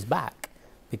 up his back,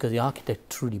 because the architect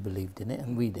truly believed in it,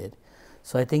 and we did.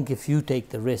 So I think if you take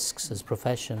the risks as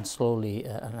profession slowly,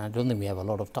 and I don't think we have a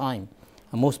lot of time,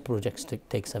 and most projects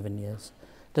take 7 years.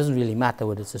 It doesn't really matter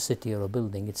whether it's a city or a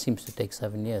building, it seems to take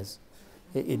 7 years.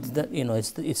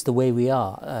 It's the way we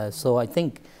are. So I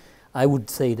think I would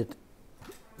say that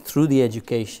through the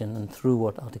education and through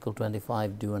what Article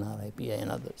 25 do in our APA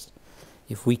and others,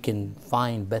 if we can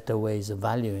find better ways of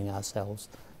valuing ourselves,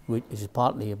 which is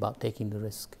partly about taking the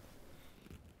risk.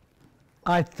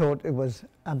 I thought it was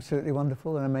absolutely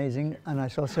wonderful and amazing, and I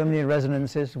saw so many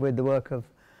resonances with the work of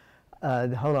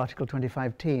the whole Article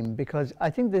 25 team, because I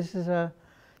think this is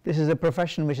a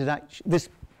profession which is this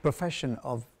profession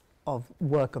of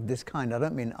work of this kind. I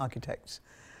don't mean architects.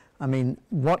 I mean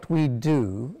what we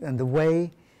do, and the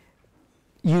way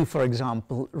you, for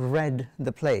example, read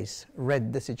the place,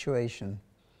 read the situation.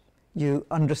 You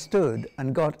understood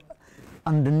and got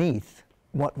underneath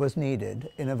what was needed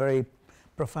in a very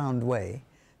profound way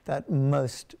that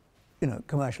most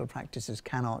commercial practices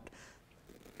cannot.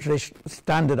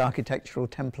 Standard architectural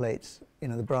templates,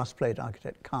 the brass plate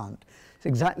architect can't. It's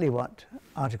exactly what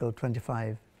Article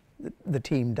 25, the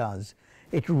team does.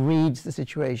 It reads the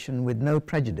situation with no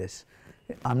prejudice.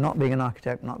 I'm not being an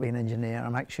architect, not being an engineer,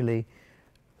 I'm actually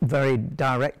very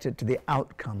directed to the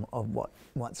outcome of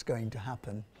what's going to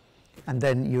happen. and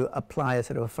then you apply a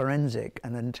sort of a forensic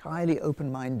and entirely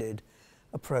open-minded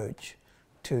approach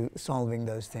to solving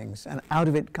those things, and out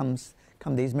of it come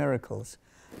these miracles.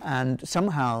 And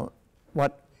somehow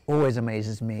what always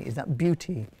amazes me is that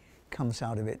beauty comes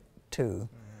out of it too,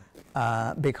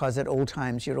 because at all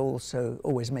times you're also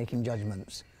always making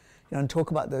judgments. You don't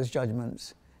talk about those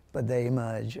judgments, but they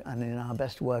emerge, and in our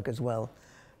best work as well,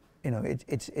 you know,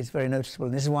 it's very noticeable.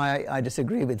 And this is why I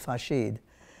disagree with Farshid.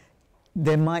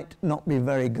 They might not be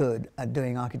very good at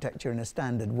doing architecture in a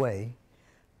standard way,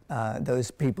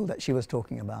 those people that she was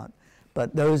talking about,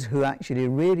 but those who actually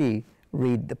really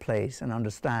read the place and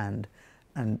understand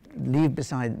and leave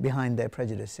behind their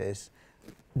prejudices,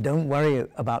 don't worry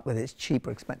about whether it's cheap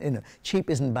or expensive. You know, cheap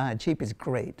isn't bad, cheap is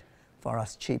great. For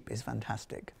us, cheap is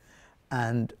fantastic.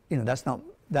 And you know, I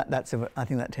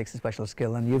think that takes a special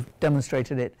skill, and you've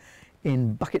demonstrated it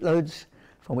in bucket loads,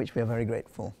 for which we are very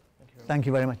grateful. Thank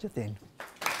you very much, Jateen.